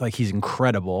right. Like, he's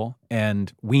incredible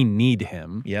and we need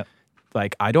him. Yep.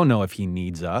 Like, I don't know if he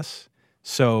needs us.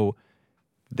 So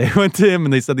they went to him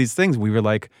and they said these things. We were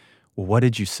like, well, what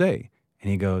did you say? And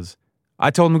he goes,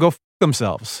 I told him to go f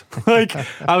themselves. Like,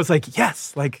 I was like,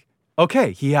 yes, like,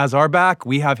 okay, he has our back,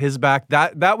 we have his back.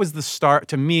 That was the start,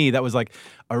 to me, that was like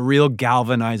a real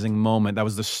galvanizing moment. That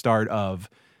was the start of,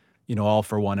 all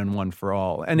for one and one for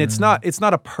all. And it's not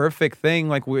a perfect thing.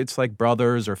 Like, it's like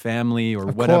brothers or family or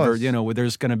whatever, course.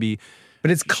 There's going to be. But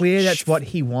it's clear that's what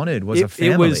he wanted was a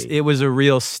family. It was a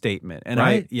real statement. And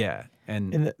right?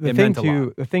 And the it thing meant a too,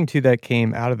 lot. the thing too that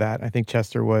came out of that, I think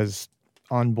Chester was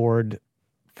on board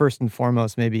first and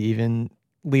foremost, maybe even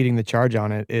leading the charge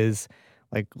on it, is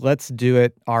like, let's do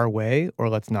it our way or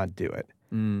let's not do it.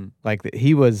 Like,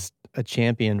 he was a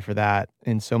champion for that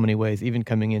in so many ways, even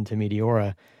coming into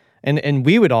Meteora. And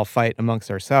we would all fight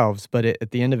amongst ourselves, but at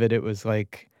the end of it, it was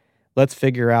like, let's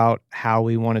figure out how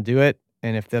we want to do it.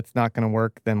 And if that's not going to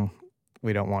work, then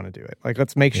we don't want to do it. Like,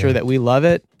 let's make sure that we love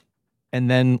it,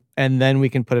 and then we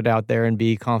can put it out there and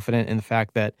be confident in the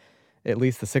fact that at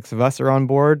least the 6 of us are on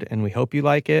board, and we hope you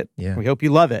like it. Yeah. We hope you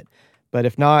love it. But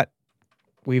if not,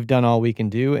 we've done all we can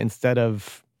do, instead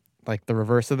of like the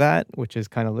reverse of that, which is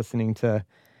kind of listening to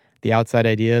the outside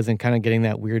ideas and kind of getting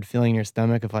that weird feeling in your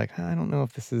stomach of like, I don't know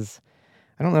if this is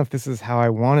how I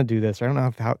want to do this, or I don't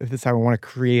know if this is how I want to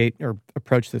create or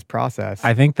approach this process.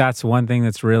 I think that's one thing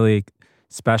that's really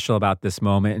special about this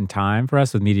moment in time for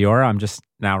us with Meteora. I'm just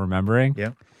now remembering.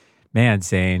 Yeah. Man,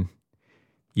 Zane,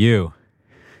 you.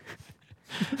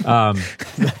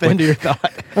 Nothing to your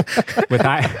thought.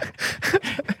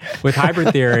 with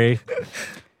Hybrid Theory,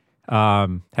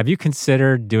 have you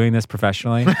considered doing this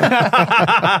professionally?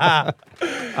 Never.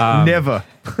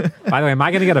 By the way, am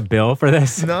I going to get a bill for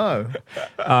this? No.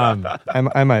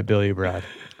 I might bill you, Brad.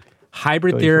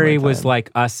 Hybrid Bill you for Theory my was time.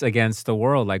 like us against the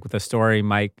world. Like with the story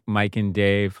Mike and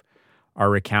Dave are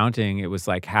recounting, it was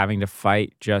like having to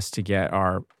fight just to get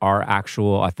our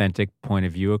actual authentic point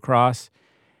of view across.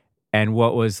 And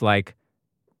what was like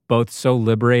both so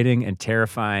liberating and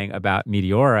terrifying about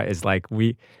Meteora is like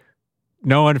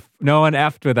no one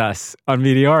effed with us on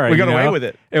Meteora. We got away with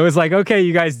it. It was like, okay,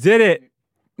 you guys did it.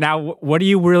 Now, what do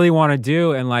you really want to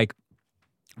do? And like,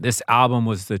 this album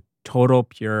was the total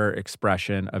pure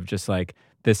expression of just like,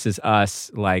 this is us,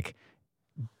 like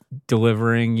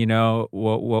delivering,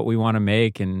 what we want to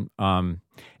make. And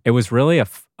it was really a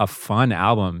fun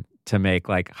album to make.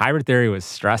 Like, Hybrid Theory was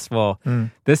stressful.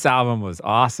 This album was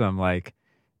awesome. Like,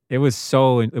 it was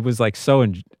so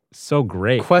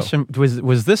great. Question,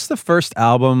 was this the first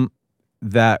album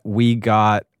that we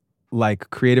got like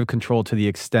creative control to the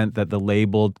extent that the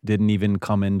label didn't even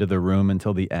come into the room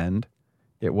until the end?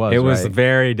 It was right? It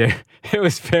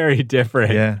was very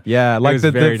different. Yeah. Yeah, like was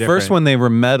the very first different. one, they were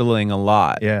meddling a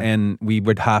lot. Yeah. And we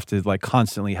would have to like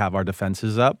constantly have our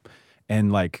defenses up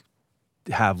and like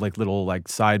have like little like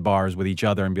sidebars with each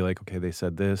other and be like, okay, they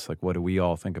said this, like what do we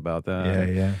all think about that?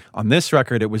 Yeah. On this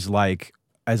record, it was like,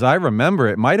 as I remember,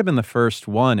 it might have been the first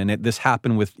one, and this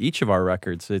happened with each of our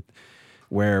records,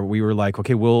 where we were like,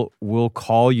 okay, we'll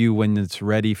call you when it's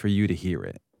ready for you to hear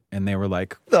it. And they were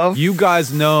like, you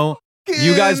guys know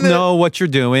what you're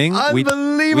doing.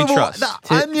 Unbelievable. We trust.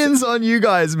 The onions on you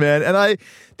guys, man. And by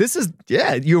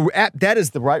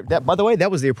the way,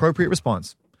 that was the appropriate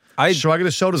response. Shrugging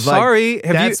his shoulders. Sorry, like,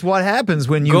 that's what happens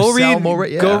when you go sell read, more.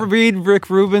 Go read Rick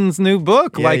Rubin's new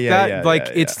book.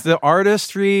 It's the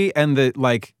artistry and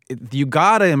the you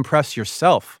gotta impress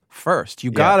yourself first.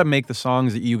 You gotta make the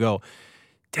songs that you go,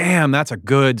 damn, that's a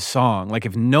good song. Like,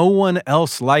 if no one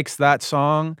else likes that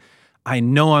song, I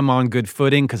know I'm on good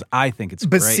footing because I think it's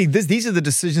great. But see, these are the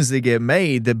decisions that get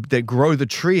made that grow the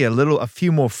tree a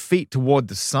few more feet toward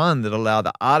the sun, that allow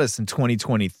the artists in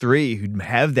 2023 who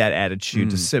have that attitude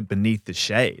to sit beneath the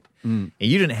shade. And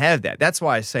you didn't have that. That's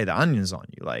why I say the onions on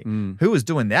you. Like, who was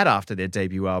doing that after their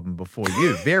debut album before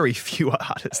you? Very few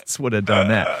artists would have done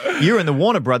that. You're in the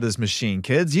Warner Brothers machine,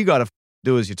 kids. You got to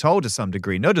do as you're told to some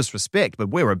degree. No disrespect, but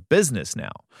we're a business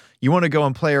now. You want to go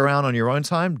and play around on your own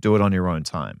time? Do it on your own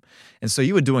time. And so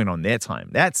you were doing it on their time.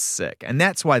 That's sick. And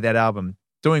that's why that album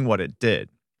doing what it did.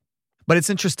 But it's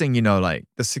interesting, like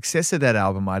the success of that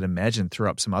album, I'd imagine, threw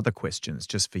up some other questions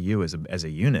just for you as a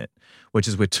unit, which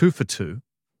is we're 2 for 2.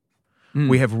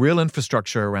 We have real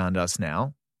infrastructure around us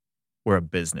now. We're a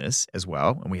business as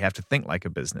well, and we have to think like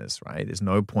a business, right? There's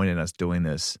no point in us doing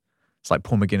this. It's like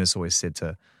Paul McGuinness always said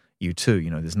to you too,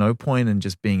 there's no point in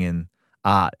just being in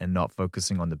art and not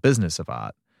focusing on the business of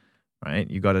art, right?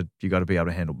 You got to be able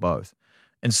to handle both.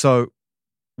 And so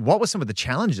what were some of the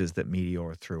challenges that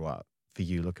Meteora threw up for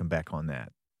you looking back on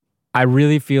that? I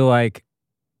really feel like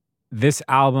this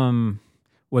album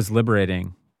was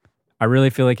liberating. I really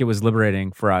feel like it was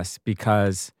liberating for us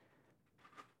because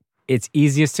it's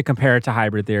easiest to compare it to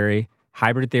Hybrid Theory.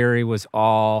 Hybrid Theory was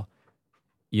all,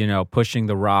 pushing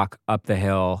the rock up the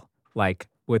hill like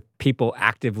with people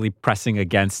actively pressing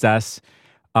against us.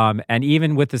 And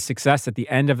even with the success at the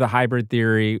end of the Hybrid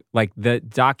Theory, like the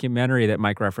documentary that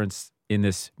Mike referenced in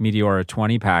this Meteora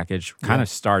 20 package kind of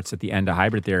starts at the end of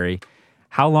Hybrid Theory.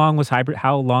 How long is Hybrid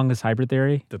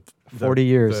Theory? 40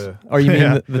 years. You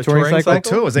mean the touring cycle? The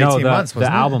tour was 18 months,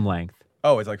 wasn't the it? album length.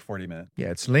 Oh, it's like 40 minutes.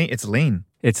 Yeah, it's lean. It's lean.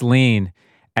 It's lean.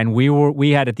 And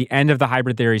we had at the end of the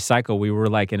Hybrid Theory cycle, we were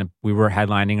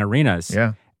headlining arenas.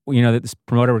 Yeah. You know, this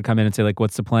promoter would come in and say, like,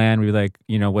 what's the plan? We'd be like,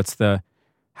 you know,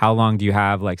 how long do you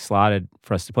have like slotted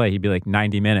for us to play? He'd be like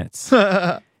 90 minutes.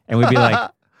 And we'd be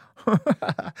like,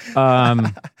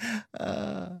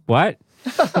 what?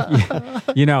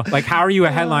 You know, like, how are you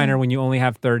a headliner when you only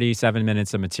have 37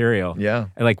 minutes of material? Yeah.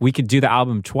 And, like, we could do the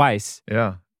album twice.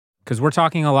 Yeah. Because we're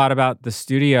talking a lot about the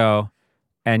studio,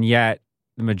 and yet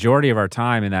the majority of our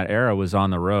time in that era was on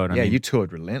the road. I mean, you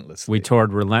toured relentlessly. we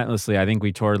toured relentlessly. I think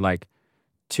we toured like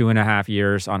 2.5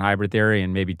 years on Hybrid Theory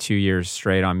and maybe 2 years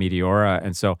straight on Meteora.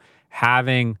 And so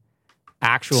having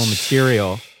actual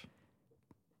material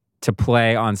to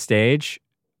play on stage,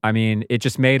 I mean, it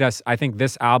just made us, I think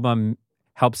this album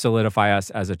helped solidify us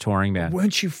as a touring band.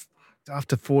 Weren't you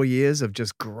after 4 years of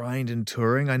just grind and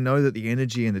touring? I know that the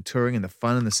energy and the touring and the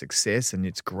fun and the success and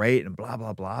it's great and blah,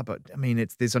 blah, blah. But I mean,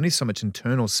 there's only so much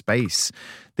internal space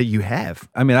that you have.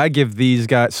 I mean, I give these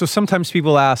guys, so sometimes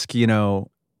people ask, you know,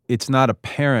 it's not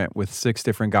apparent with 6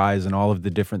 different guys and all of the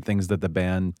different things that the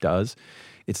band does.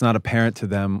 It's not apparent to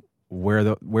them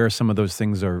where some of those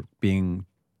things are being,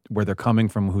 where they're coming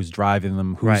from, who's driving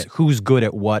them, who's good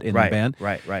at what in the band.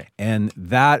 Right. And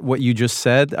that, what you just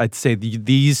said, I'd say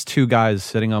these 2 guys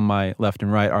sitting on my left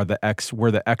and right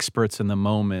were the experts in the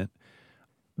moment.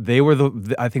 They were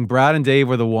I think Brad and Dave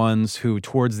were the ones who,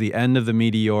 towards the end of the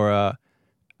Meteora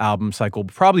album cycle,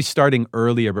 probably starting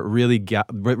earlier, but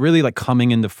really like coming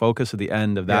into focus at the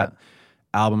end of that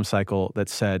album cycle, that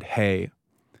said, hey,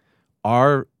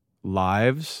 our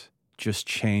lives just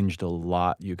changed a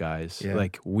lot, you guys. Yeah.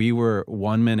 Like, we were,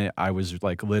 1 minute I was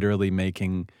like literally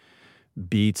making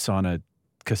beats on a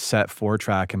cassette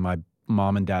 4-track in my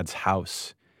mom and dad's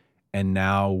house, and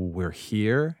now we're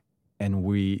here and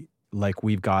we've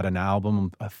got an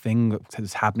album, a thing that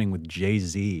is happening with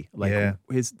Jay-Z. Like,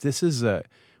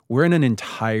 we're in an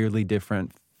entirely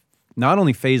different, not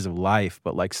only phase of life,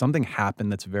 but like something happened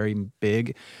that's very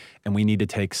big, and we need to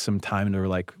take some time to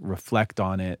like reflect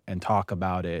on it and talk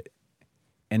about it.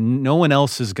 And no one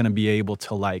else is going to be able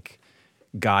to like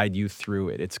guide you through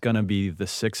it. It's going to be the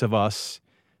 6 of us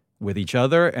with each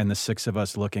other and the 6 of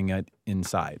us looking at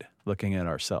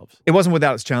ourselves. It wasn't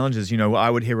without its challenges. You know, I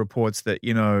would hear reports that,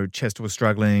 you know, Chester was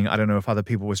struggling. I don't know if other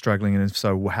people were struggling, and if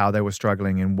so, how they were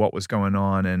struggling and what was going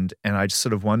on. And I just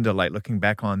sort of wonder, like, looking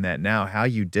back on that now, how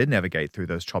you did navigate through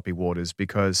those choppy waters,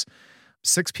 because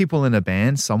 6 people in a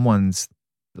band, someone's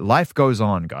life goes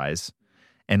on, guys.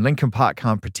 And Linkin Park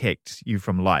can't protect you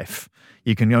from life.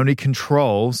 You can only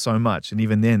control so much. And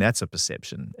even then, that's a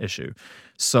perception issue.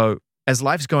 So as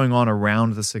life's going on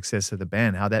around the success of the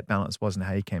band, how that balance was and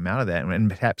how you came out of that, and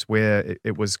perhaps where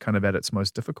it was kind of at its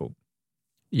most difficult.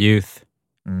 Youth.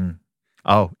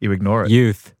 Oh, you ignore it.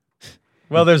 Youth.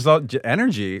 Well, there's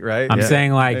energy, right? I'm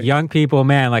saying, like, young people,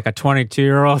 man, like a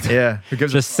 22-year-old. Yeah.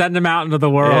 Just send them out into the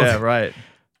world. Yeah, right.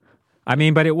 I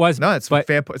mean, but it was it's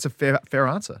a fair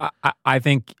answer. I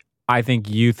think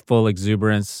youthful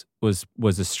exuberance was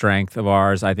a strength of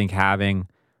ours. I think having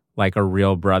like a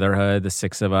real brotherhood, the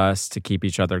 6 of us, to keep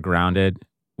each other grounded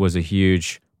was a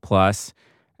huge plus.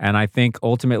 And I think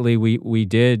ultimately we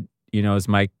did, you know, as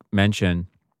Mike mentioned,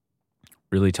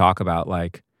 really talk about,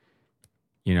 like,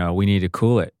 you know, we need to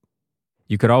cool it.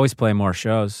 You could always play more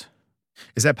shows.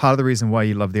 Is that part of the reason why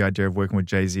you love the idea of working with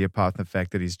Jay-Z, apart from the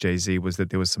fact that he's Jay-Z, was that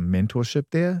there was some mentorship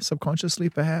there, subconsciously,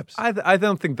 perhaps? I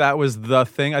don't think that was the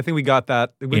thing. I think we got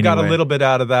that. We got a little bit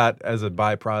out of that as a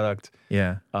byproduct.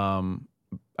 Yeah.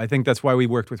 I think that's why we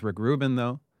worked with Rick Rubin,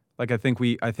 though. Like, I think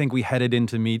we headed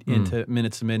into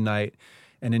Minutes to Midnight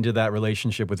and into that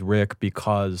relationship with Rick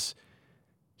because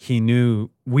we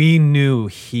knew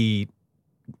he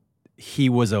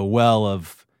was a well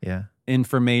of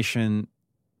information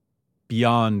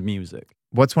beyond music.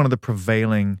 What's one of the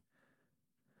prevailing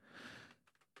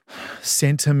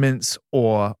sentiments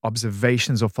or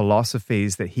observations or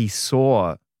philosophies that he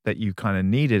saw that you kind of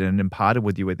needed and imparted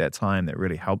with you at that time that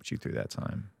really helped you through that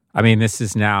time? I mean, this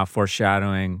is now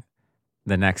foreshadowing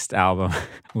the next album.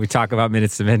 We talk about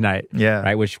Minutes to Midnight,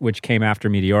 right? Which came after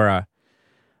Meteora.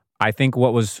 I think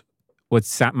what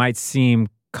might seem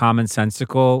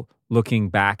commonsensical looking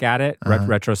back at it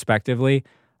retrospectively,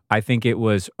 I think it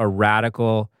was a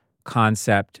radical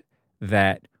concept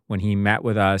that when he met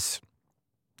with us,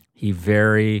 he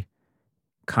very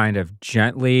kind of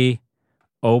gently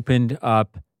opened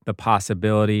up the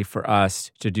possibility for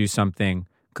us to do something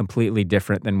completely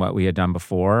different than what we had done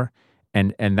before.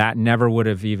 And that never would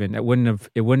have even, it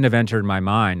wouldn't have entered my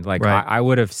mind. Like Right. I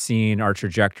would have seen our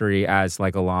trajectory as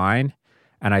like a line.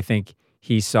 And I think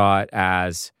he saw it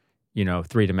as,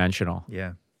 three-dimensional.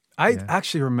 Yeah. I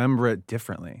actually remember it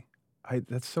differently.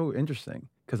 That's so interesting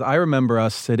because I remember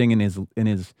us sitting in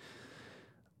his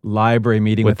library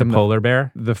meeting With the him polar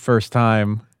bear? the first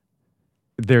time.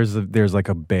 There's like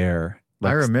a bear.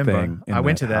 I remember. thing in I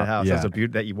went to that house. Yeah. That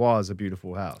was a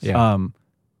beautiful house. Yeah.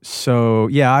 So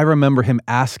yeah, I remember him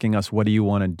asking us, "What do you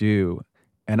want to do?"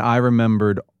 And I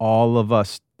remembered all of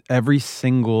us, every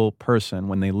single person,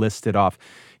 when they listed off,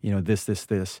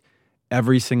 this.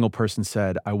 Every single person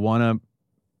said, "I want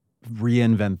to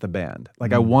reinvent the band.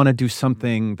 Like I want to do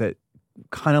something that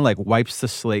kind of like wipes the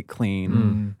slate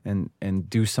clean and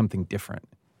do something different."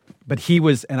 But he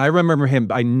was, and I remember him.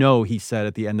 I know he said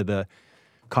at the end of the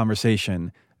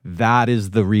conversation, "That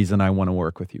is the reason I want to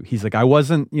work with you." He's like, I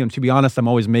wasn't, to be honest, I'm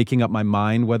always making up my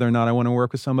mind whether or not I want to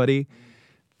work with somebody.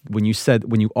 When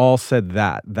you all said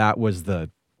that's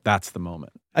the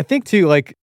moment. I think too,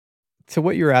 like to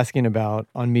what you were asking about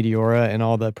on Meteora and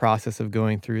all the process of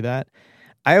going through that,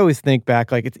 I always think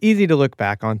back, like it's easy to look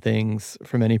back on things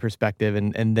from any perspective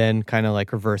and then kind of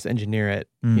like reverse engineer it.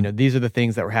 These are the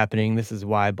things that were happening. This is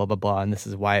why blah, blah, blah. And this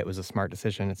is why it was a smart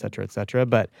decision, et cetera, et cetera.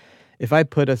 But if I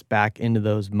put us back into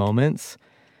those moments,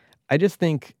 I just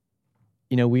think,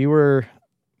 we were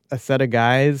a set of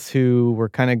guys who were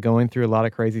kind of going through a lot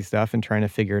of crazy stuff and trying to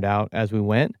figure it out as we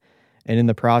went. And in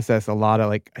the process, a lot of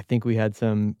I think we had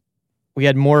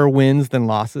more wins than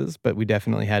losses, but we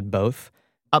definitely had both.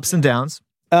 Ups and downs.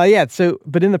 Yeah. So,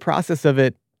 but in the process of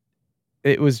it,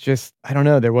 it was just, I don't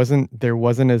know, there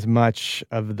wasn't as much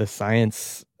of the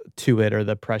science to it or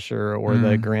the pressure or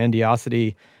the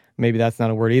grandiosity. Maybe that's not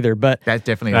a word either, but That's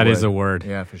definitely That a word. is a word.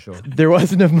 Yeah, for sure. there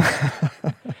wasn't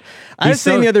I was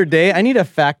saying the other day, I need a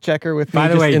fact checker with me. By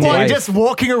the way, in Dave- Well, life. just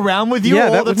walking around with you Yeah,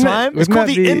 all that the wouldn't it- time? It's wouldn't called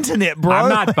that the be- internet, bro. I'm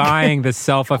not buying the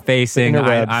self-effacing.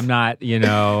 Interwebs. I'm not,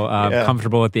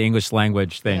 comfortable with the English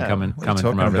language thing Yeah, coming what are you from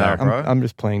talking over there. about, bro? I'm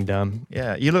just playing dumb.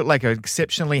 Yeah, you look like an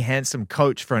exceptionally handsome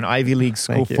coach for an Ivy League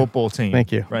school Thank you. football team.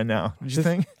 Thank you. Right now, what do you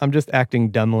think? I'm just acting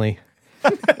dumbly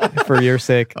for your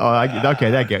sake. Oh, okay,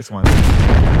 that gets one.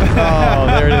 Oh,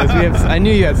 there it is. I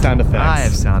knew you had sound effects. I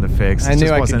have sound effects. I It knew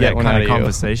just I could wasn't get that one kind out of of you.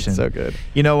 conversation. So good.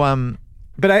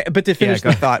 But to finish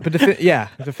go the thought,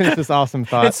 to finish this awesome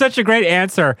thought. It's such a great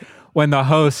answer when the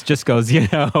host just goes,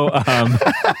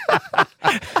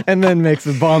 and then makes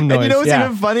a bomb noise. And you know what's yeah.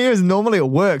 even funnier is normally it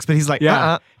works, but he's like,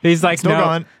 He's like, still no,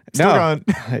 going, still No. going.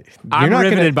 I'm not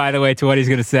riveted, gonna by the way, to what he's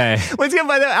going to say. Well, it's gonna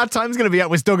find out our time's going to be up.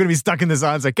 We're still going to be stuck in this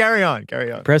answer. Carry on.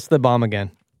 press the bomb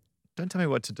again. Don't tell me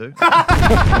what to do.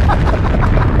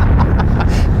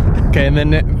 Okay, and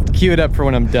then cue it up for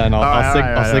when I'm done.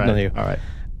 I'll signal you. All right.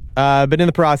 But in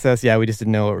the process, we just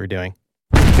didn't know what we were doing.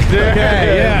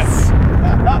 Okay, yes.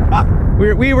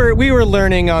 We were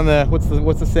learning on the what's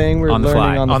the saying? We were On the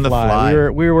learning fly. on the fly.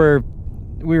 We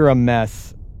were a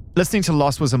mess. Listening to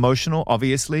Lost was emotional,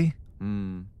 obviously.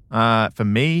 For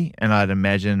me, and I'd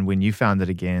imagine when you found it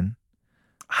again.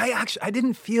 I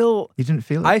didn't feel. You didn't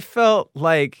feel it? I felt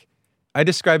like I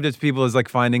described it to people as like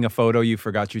finding a photo you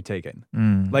forgot you'd taken.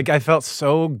 Like I felt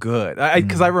so good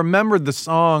because I remembered the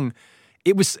song.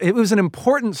 It was an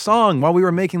important song while we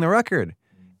were making the record.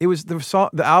 It was the song.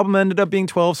 The album ended up being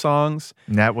 12 songs,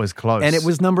 That was close. and it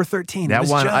was number 13. that It was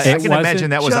one. just- I it can wasn't imagine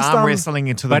that was just arm on- wrestling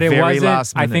into the But it very wasn't,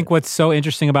 last minute. I think what's so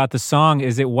interesting about the song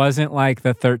is it wasn't like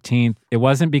the 13th. It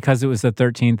wasn't because it was the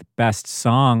 13th best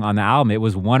song on the album. It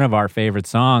was one of our favorite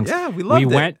songs. Yeah, we loved it.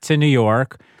 We went to New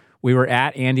York. We were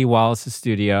at Andy Wallace's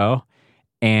studio,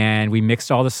 and we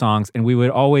mixed all the songs. And we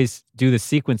would always do the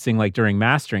sequencing like during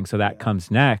mastering, so that comes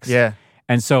next. Yeah.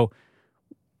 And so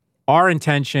our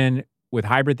intention with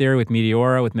Hybrid Theory, with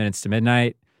Meteora, with Minutes to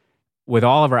Midnight, with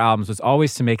all of our albums was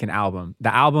always to make an album.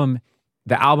 The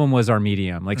album was our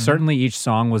medium. Like certainly each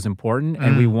song was important,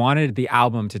 and we wanted the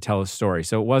album to tell a story.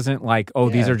 So it wasn't like,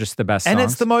 these are just the best songs. And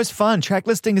it's the most fun. Track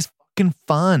listing is fucking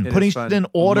fun. It Putting is shit fun. in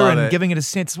order Love and it. giving it a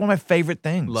sense. It's one of my favorite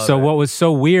things. Love So it. what was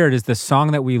so weird is the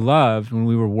song that we loved when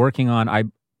we were working on,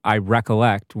 I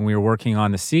recollect when we were working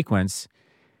on the sequence,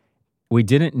 we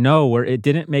didn't know where it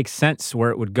didn't make sense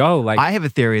where it would go. Like I have a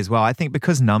theory as well. I think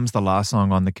because Numb's the last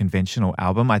song on the conventional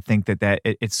album, I think that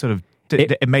it sort of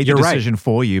it made the you're right. decision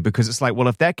for you because it's like, well,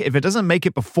 if it doesn't make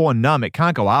it before Numb, it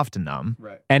can't go after Numb.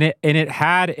 Right. and it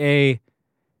had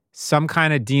some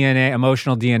kind of DNA,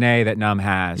 emotional DNA that Numb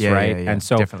has, Yeah, right? yeah, yeah, and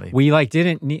so definitely. we like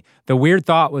didn't need. The weird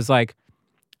thought was like,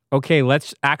 okay,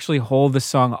 let's actually hold the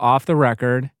song off the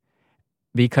record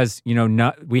because,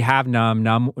 we have Numb.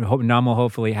 Numb will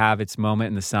hopefully have its moment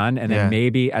in the sun. And then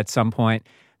maybe at some point,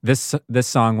 this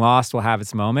song Lost will have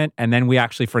its moment. And then we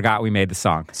actually forgot we made the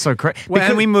song. So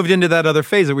and we moved into that other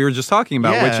phase that we were just talking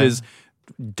about, which is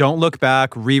don't look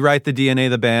back, rewrite the DNA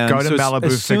of the band. Go to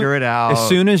Malibu, figure it out. As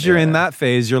soon as you're in that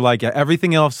phase, you're like,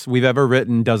 everything else we've ever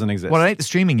written doesn't exist. Well, it ain't the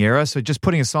streaming era, so just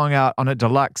putting a song out on a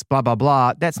deluxe, blah, blah,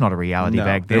 blah, that's not a reality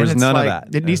back then. There was none of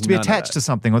that. It needs to be attached to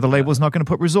something, or the label's not going to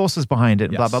put resources behind it,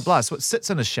 and blah, blah, blah. So it sits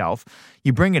on a shelf.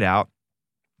 You bring it out.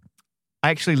 I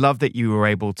actually love that you were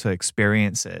able to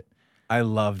experience it. I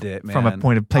loved it, man.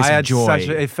 From a place of joy.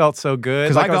 It felt so good.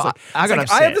 Because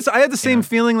I had the same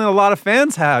feeling that a lot of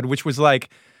fans had, which was like,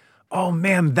 oh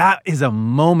man, that is a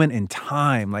moment in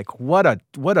time. Like what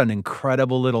an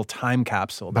incredible little time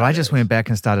capsule. But I just went back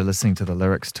and started listening to the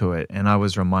lyrics to it, and I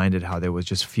was reminded how there was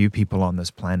just few people on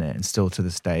this planet, and still to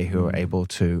this day, who are able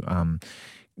to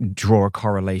draw a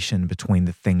correlation between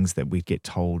the things that we get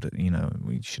told,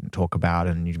 we shouldn't talk about,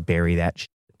 and you bury that shit.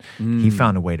 He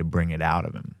found a way to bring it out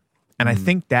of him. And I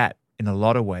think that, in a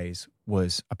lot of ways,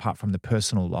 was, apart from the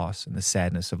personal loss and the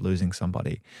sadness of losing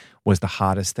somebody, was the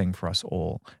hardest thing for us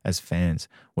all as fans,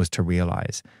 was to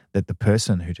realize that the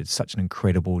person who did such an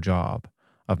incredible job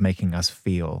of making us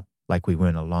feel like we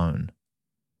weren't alone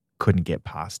couldn't get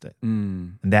past it.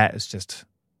 And that is just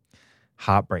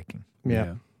heartbreaking.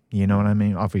 Yeah. You know what I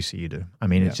mean? Obviously you do. I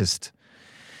mean, it's just...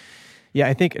 Yeah,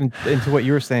 I think into what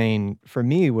you were saying, for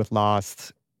me with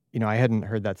Lost, I hadn't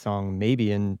heard that song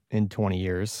maybe in 20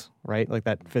 years, right? Like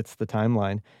that fits the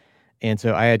timeline. And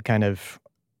so I had kind of,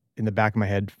 in the back of my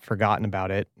head, forgotten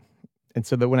about it. And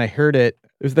so that when I heard it,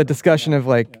 there was that discussion of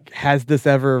like, has this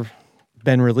ever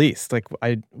been released? Like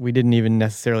we didn't even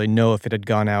necessarily know if it had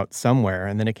gone out somewhere.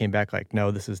 And then it came back like, no,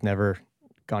 this has never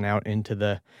gone out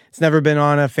it's never been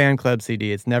on a fan club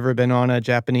CD. It's never been on a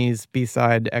Japanese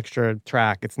B-side extra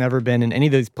track. It's never been in any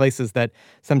of those places that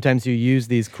sometimes you use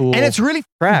these cool And it's really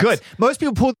tracks. good. Most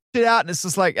people pull it out and it's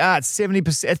just like, it's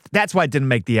 70%. That's why it didn't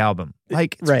make the album.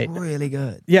 Like, it's really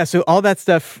good. Yeah, so all that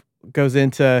stuff goes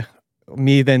into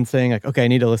me then saying like, okay, I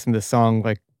need to listen to this song,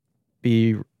 like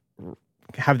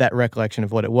have that recollection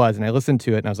of what it was. And I listened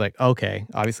to it and I was like, okay,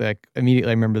 obviously I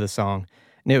immediately remember the song.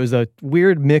 And it was a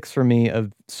weird mix for me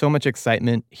of so much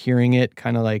excitement hearing it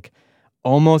kind of like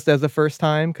almost as the first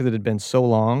time because it had been so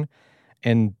long,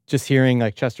 and just hearing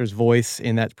like Chester's voice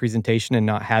in that presentation and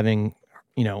not having,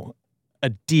 a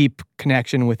deep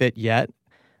connection with it yet,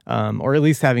 or at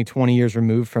least having 20 years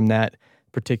removed from that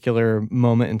particular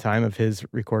moment in time of his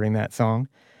recording that song.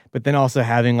 But then also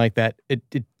having like that, it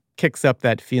kicks up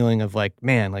that feeling of like,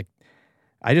 man, like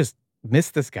I just miss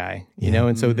this guy,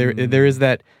 And so there is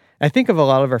that. I think of a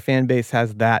lot of our fan base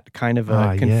has that kind of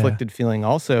a conflicted feeling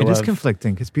also. It is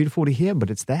conflicting. It's beautiful to hear,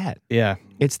 but it's that. Yeah.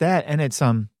 It's that. And it's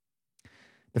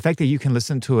the fact that you can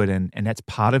listen to it and that's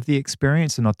part of the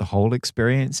experience and not the whole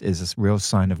experience is a real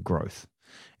sign of growth.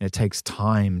 And it takes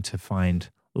time to find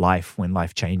life when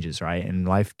life changes, right? And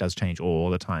life does change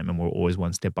all the time and we're always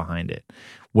one step behind it.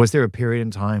 Was there a period in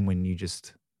time when you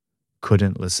just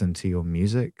couldn't listen to your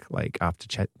music, like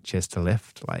after Chester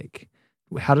left? Like...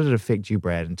 How did it affect you,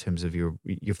 Brad, in terms of your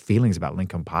feelings about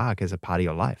Linkin Park as a part of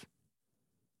your life?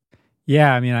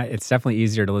 Yeah, I mean, it's definitely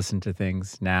easier to listen to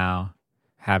things now,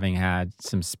 having had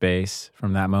some space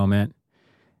from that moment.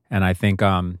 And I think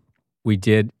we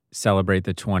did celebrate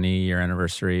the 20-year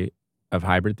anniversary of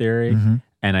Hybrid Theory,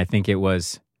 and I think that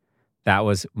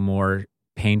was more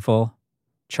painful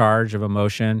charge of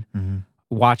emotion.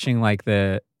 Watching like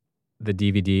the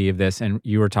DVD of this, and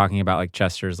you were talking about like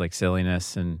Chester's like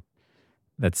silliness and.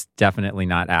 That's definitely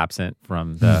not absent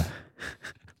from the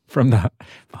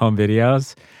home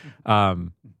videos.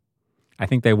 I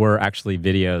think they were actually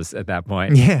videos at that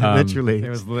point. Yeah, literally. It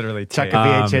was literally chuck tape. a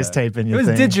VHS tape in your It was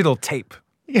thing. digital tape.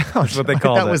 Yeah, that's what they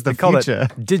called it. That was the they called future.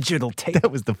 It digital tape.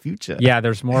 That was the future. Yeah,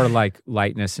 there's more like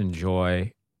lightness and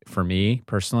joy for me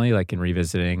personally, like in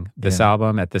revisiting this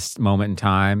album at this moment in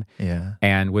time. Yeah.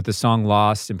 And with the song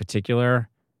Lost in particular,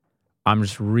 I'm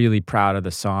just really proud of the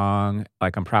song.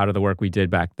 Like, I'm proud of the work we did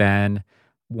back then.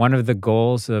 One of the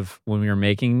goals of when we were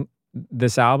making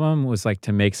this album was like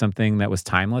to make something that was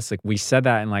timeless. Like, we said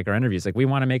that in like our interviews. Like, we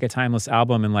want to make a timeless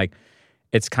album, and like,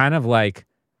 it's kind of like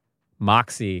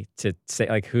moxie to say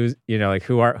like, who's, like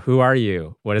who are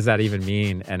you? What does that even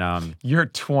mean? And you're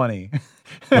 20.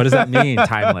 What does that mean?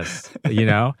 Timeless,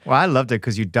 Well, I loved it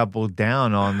because you doubled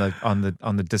down on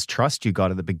the distrust you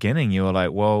got at the beginning. You were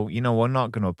like, well, we're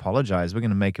not going to apologize. We're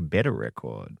going to make a better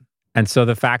record. And so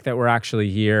the fact that we're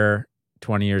actually here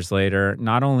 20 years later,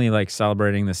 not only like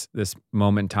celebrating this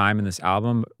moment in time in this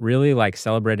album, but really like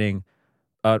celebrating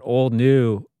an old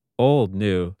new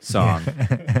song.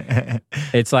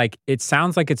 It's like, it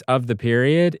sounds like it's of the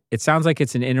period. It sounds like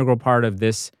it's an integral part of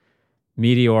this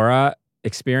Meteora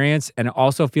experience, and it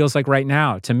also feels like right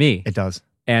now to me. It does.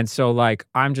 And so like,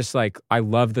 I'm just like, I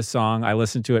love the song. I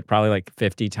listened to it probably like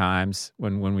 50 times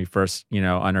when we first,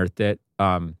 unearthed it.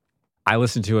 I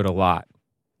listen to it a lot.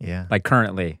 Yeah. Like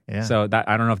currently. Yeah. So that,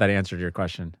 I don't know if that answered your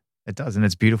question. It does, and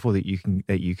it's beautiful that you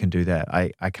can do that.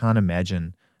 I can't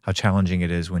imagine how challenging it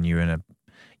is when you're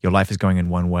your life is going in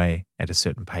one way at a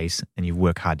certain pace, and you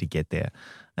work hard to get there,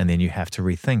 and then you have to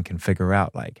rethink and figure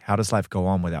out like, how does life go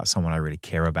on without someone I really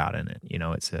care about in it?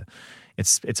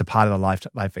 It's a part of the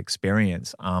life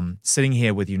experience. Sitting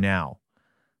here with you now,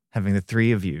 having the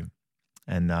three of you,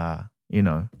 and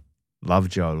love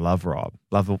Joe, love Rob,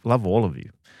 love all of you.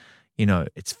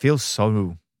 It feels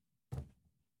so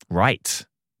right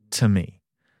to me.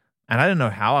 And I didn't know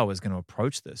how I was going to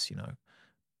approach this,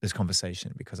 this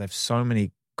conversation, because I have so many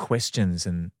questions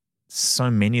and so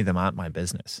many of them aren't my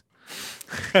business.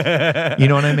 You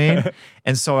know what I mean?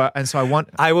 And so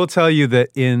I will tell you that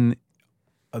in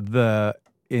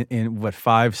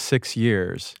 5-6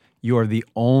 years, you are the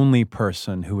only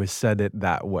person who has said it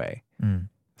that way. Mm.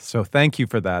 So thank you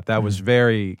for that. That was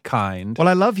very kind. Well,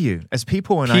 I love you as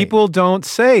people. And people don't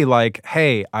say like,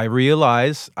 hey, I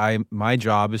realize my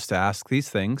job is to ask these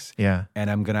things. Yeah. And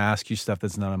I'm going to ask you stuff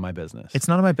that's none of my business. It's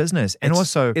none of my business. And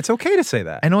also, it's okay to say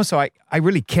that. And also, I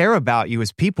really care about you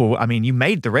as people. I mean, you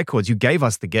made the records. You gave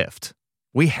us the gift.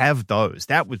 We have those.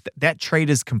 That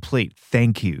trade is complete.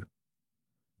 Thank you.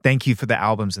 Thank you for the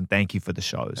albums, and thank you for the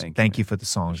shows. Thank you for the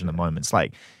songs and the moments.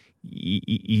 Like,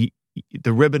 the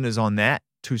ribbon is on that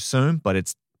too soon, but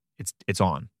it's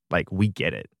on. Like, we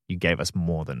get it. You gave us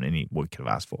more than any we could have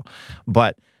asked for.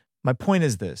 But my point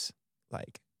is this: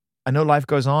 like, I know life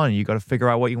goes on, and you got to figure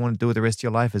out what you want to do with the rest of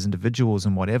your life as individuals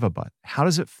and whatever. But how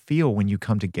does it feel when you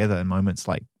come together in moments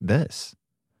like this?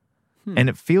 And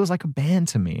it feels like a band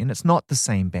to me, and it's not the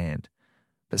same band,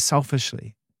 but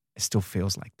selfishly, it still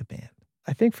feels like the band.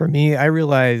 I think for me, I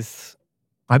realize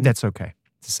that's okay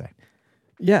to say.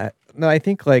 Yeah, no, I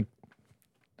think to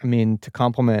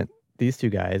compliment these two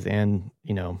guys and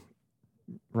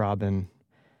Rob and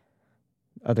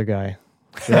other guy.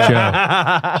 Joe.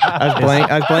 I was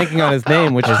blanking on his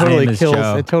name, which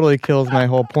totally kills my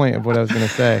whole point of what I was going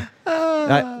to say.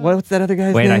 What's that other guy's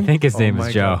name? Wait, I think his name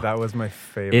is Joe. God, that was my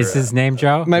favorite. Is his name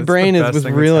Joe? My brain was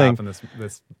reeling.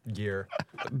 This year.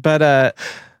 But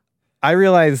I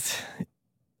realized,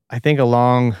 I think a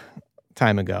long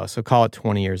time ago, so call it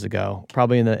 20 years ago,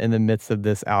 probably in the midst of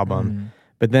this album,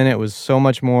 but then it was so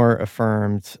much more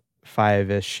affirmed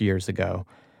 5-ish years ago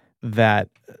that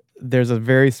there's a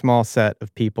very small set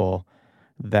of people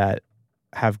that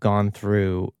have gone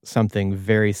through something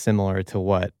very similar to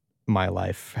what my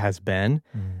life has been,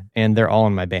 and they're all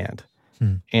in my band.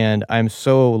 And I'm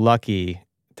so lucky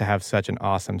to have such an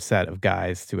awesome set of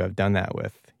guys to have done that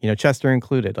with, Chester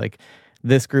included. Like,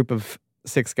 this group of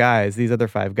 6 guys, these other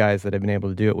 5 guys that I've been able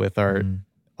to do it with are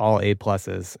all A+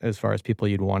 as far as people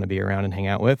you'd want to be around and hang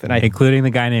out with, and including the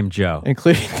guy named Joe.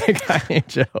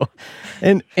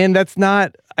 And that's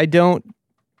not. I don't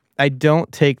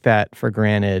take that for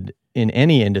granted in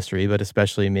any industry, but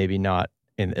especially not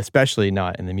in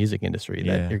the music industry.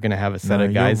 That you're going to have a set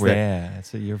of guys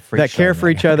that care for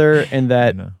each other, and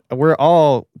that we're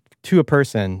all, to a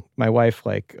person. My wife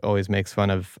always makes fun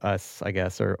of us, I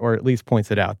guess, or at least points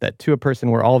it out, that to a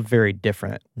person we're all very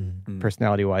different,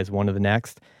 personality-wise, one to the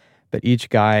next. But each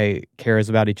guy cares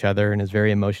about each other and is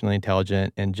very emotionally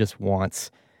intelligent and just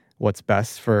wants what's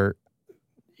best for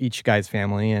each guy's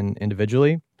family and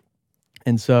individually.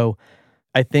 And so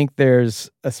I think there's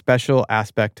a special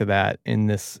aspect to that in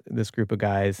this group of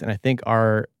guys. And I think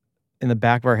in the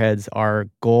back of our heads, our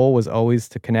goal was always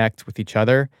to connect with each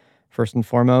other. First and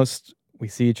foremost, we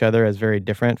see each other as very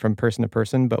different from person to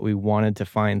person, but we wanted to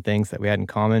find things that we had in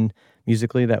common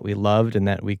musically that we loved and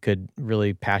that we could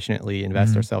really passionately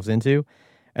invest ourselves into.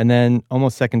 And then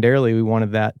almost secondarily, we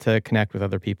wanted that to connect with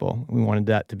other people. We wanted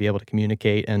that to be able to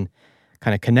communicate and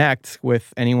kind of connect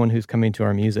with anyone who's coming to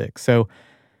our music. So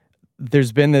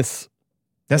there's been this...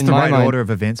 That's the right order of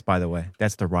events, by the way.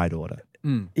 That's the right order.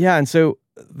 Yeah, and so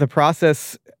the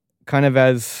process, kind of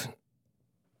as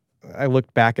I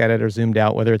looked back at it or zoomed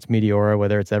out, whether it's Meteora,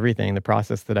 whether it's everything, the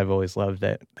process that I've always loved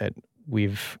that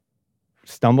we've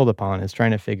stumbled upon is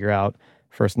trying to figure out,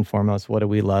 first and foremost, what do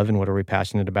we love and what are we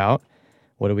passionate about?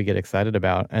 What do we get excited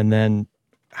about? And then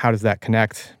how does that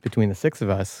connect between the 6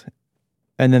 of us?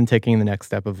 And then taking the next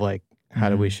step of how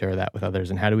do we share that with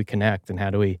others, and how do we connect, and how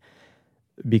do we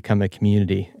become a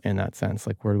community in that sense.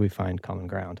 Like, where do we find common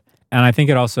ground? And I think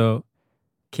it also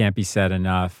can't be said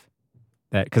enough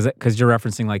that because you're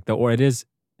referencing like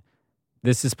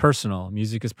this is personal.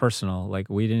 Music is personal. Like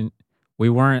we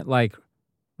weren't like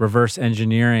reverse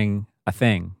engineering a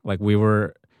thing. Like we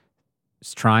were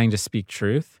trying to speak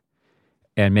truth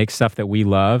and make stuff that we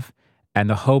love. And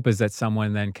the hope is that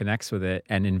someone then connects with it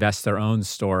and invests their own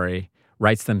story,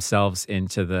 writes themselves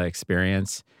into the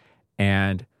experience.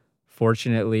 And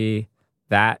fortunately,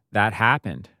 that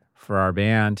happened for our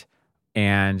band.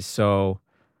 And so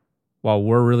while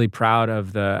we're really proud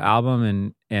of the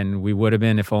album and we would have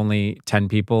been if only 10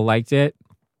 people liked it,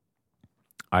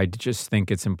 I just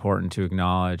think it's important to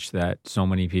acknowledge that so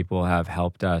many people have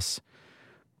helped us,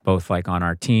 both like on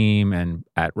our team and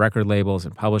at record labels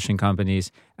and publishing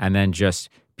companies, and then just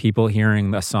people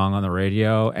hearing the song on the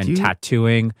radio and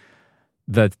tattooing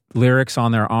the lyrics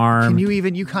on their arm.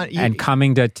 And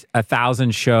coming to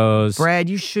 1,000 shows. Brad,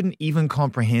 you shouldn't even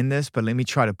comprehend this, but let me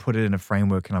try to put it in a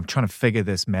framework, and I'm trying to figure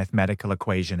this mathematical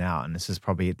equation out, and this is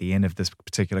probably at the end of this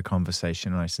particular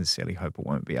conversation, and I sincerely hope it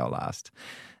won't be our last.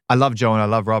 I love Joe and I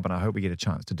love Rob, and I hope we get a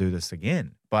chance to do this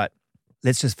again, but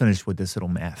let's just finish with this little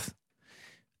math.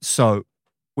 So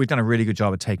we've done a really good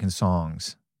job of taking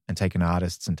songs and taking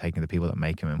artists and taking the people that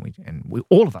make them, and we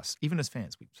all of us, even as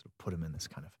fans, we sort of put them in this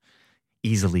kind of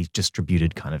easily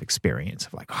distributed kind of experience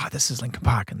of like, oh, this is Linkin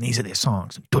Park and these are their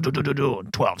songs,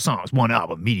 and 12 songs, one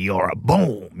album, Meteora,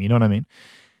 boom, you know what I mean?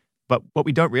 But what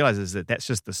we don't realize is that that's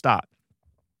just the start.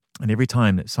 And every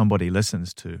time that somebody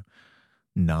listens to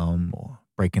Numb or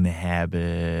Breaking the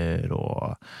Habit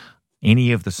or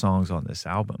any of the songs on this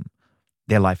album,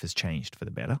 their life has changed for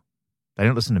the better. They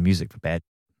don't listen to music for bad.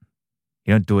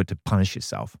 You don't do it to punish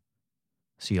yourself.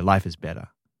 So your life is better.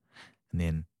 And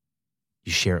then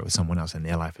you share it with someone else and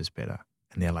their life is better,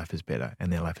 and their life is better,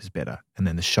 and their life is better. And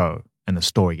then the show and the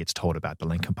story gets told about the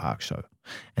Linkin Park show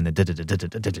and the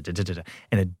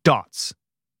and it dots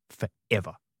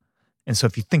forever. And so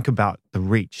if you think about the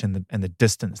reach and the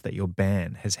distance that your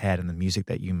band has had in the music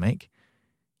that you make,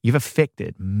 you've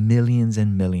affected millions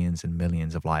and millions and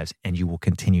millions of lives, and you will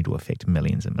continue to affect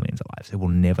millions and millions of lives. It will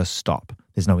never stop.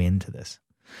 There's no end to this.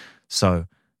 So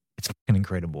it's fucking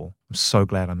incredible. I'm so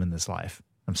glad I'm in this life.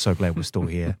 I'm so glad we're still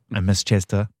here. I miss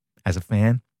Chester as a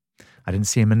fan. I didn't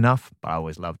see him enough, but I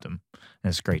always loved him. And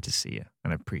it's great to see you,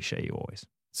 and I appreciate you always.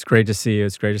 It's great to see you.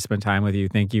 It's great to spend time with you.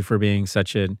 Thank you for being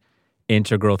such an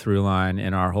integral through line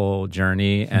in our whole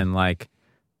journey. And like,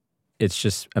 it's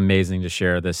just amazing to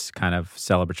share this kind of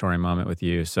celebratory moment with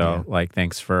you. So like,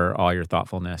 thanks for all your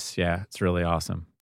thoughtfulness. Yeah, it's really awesome.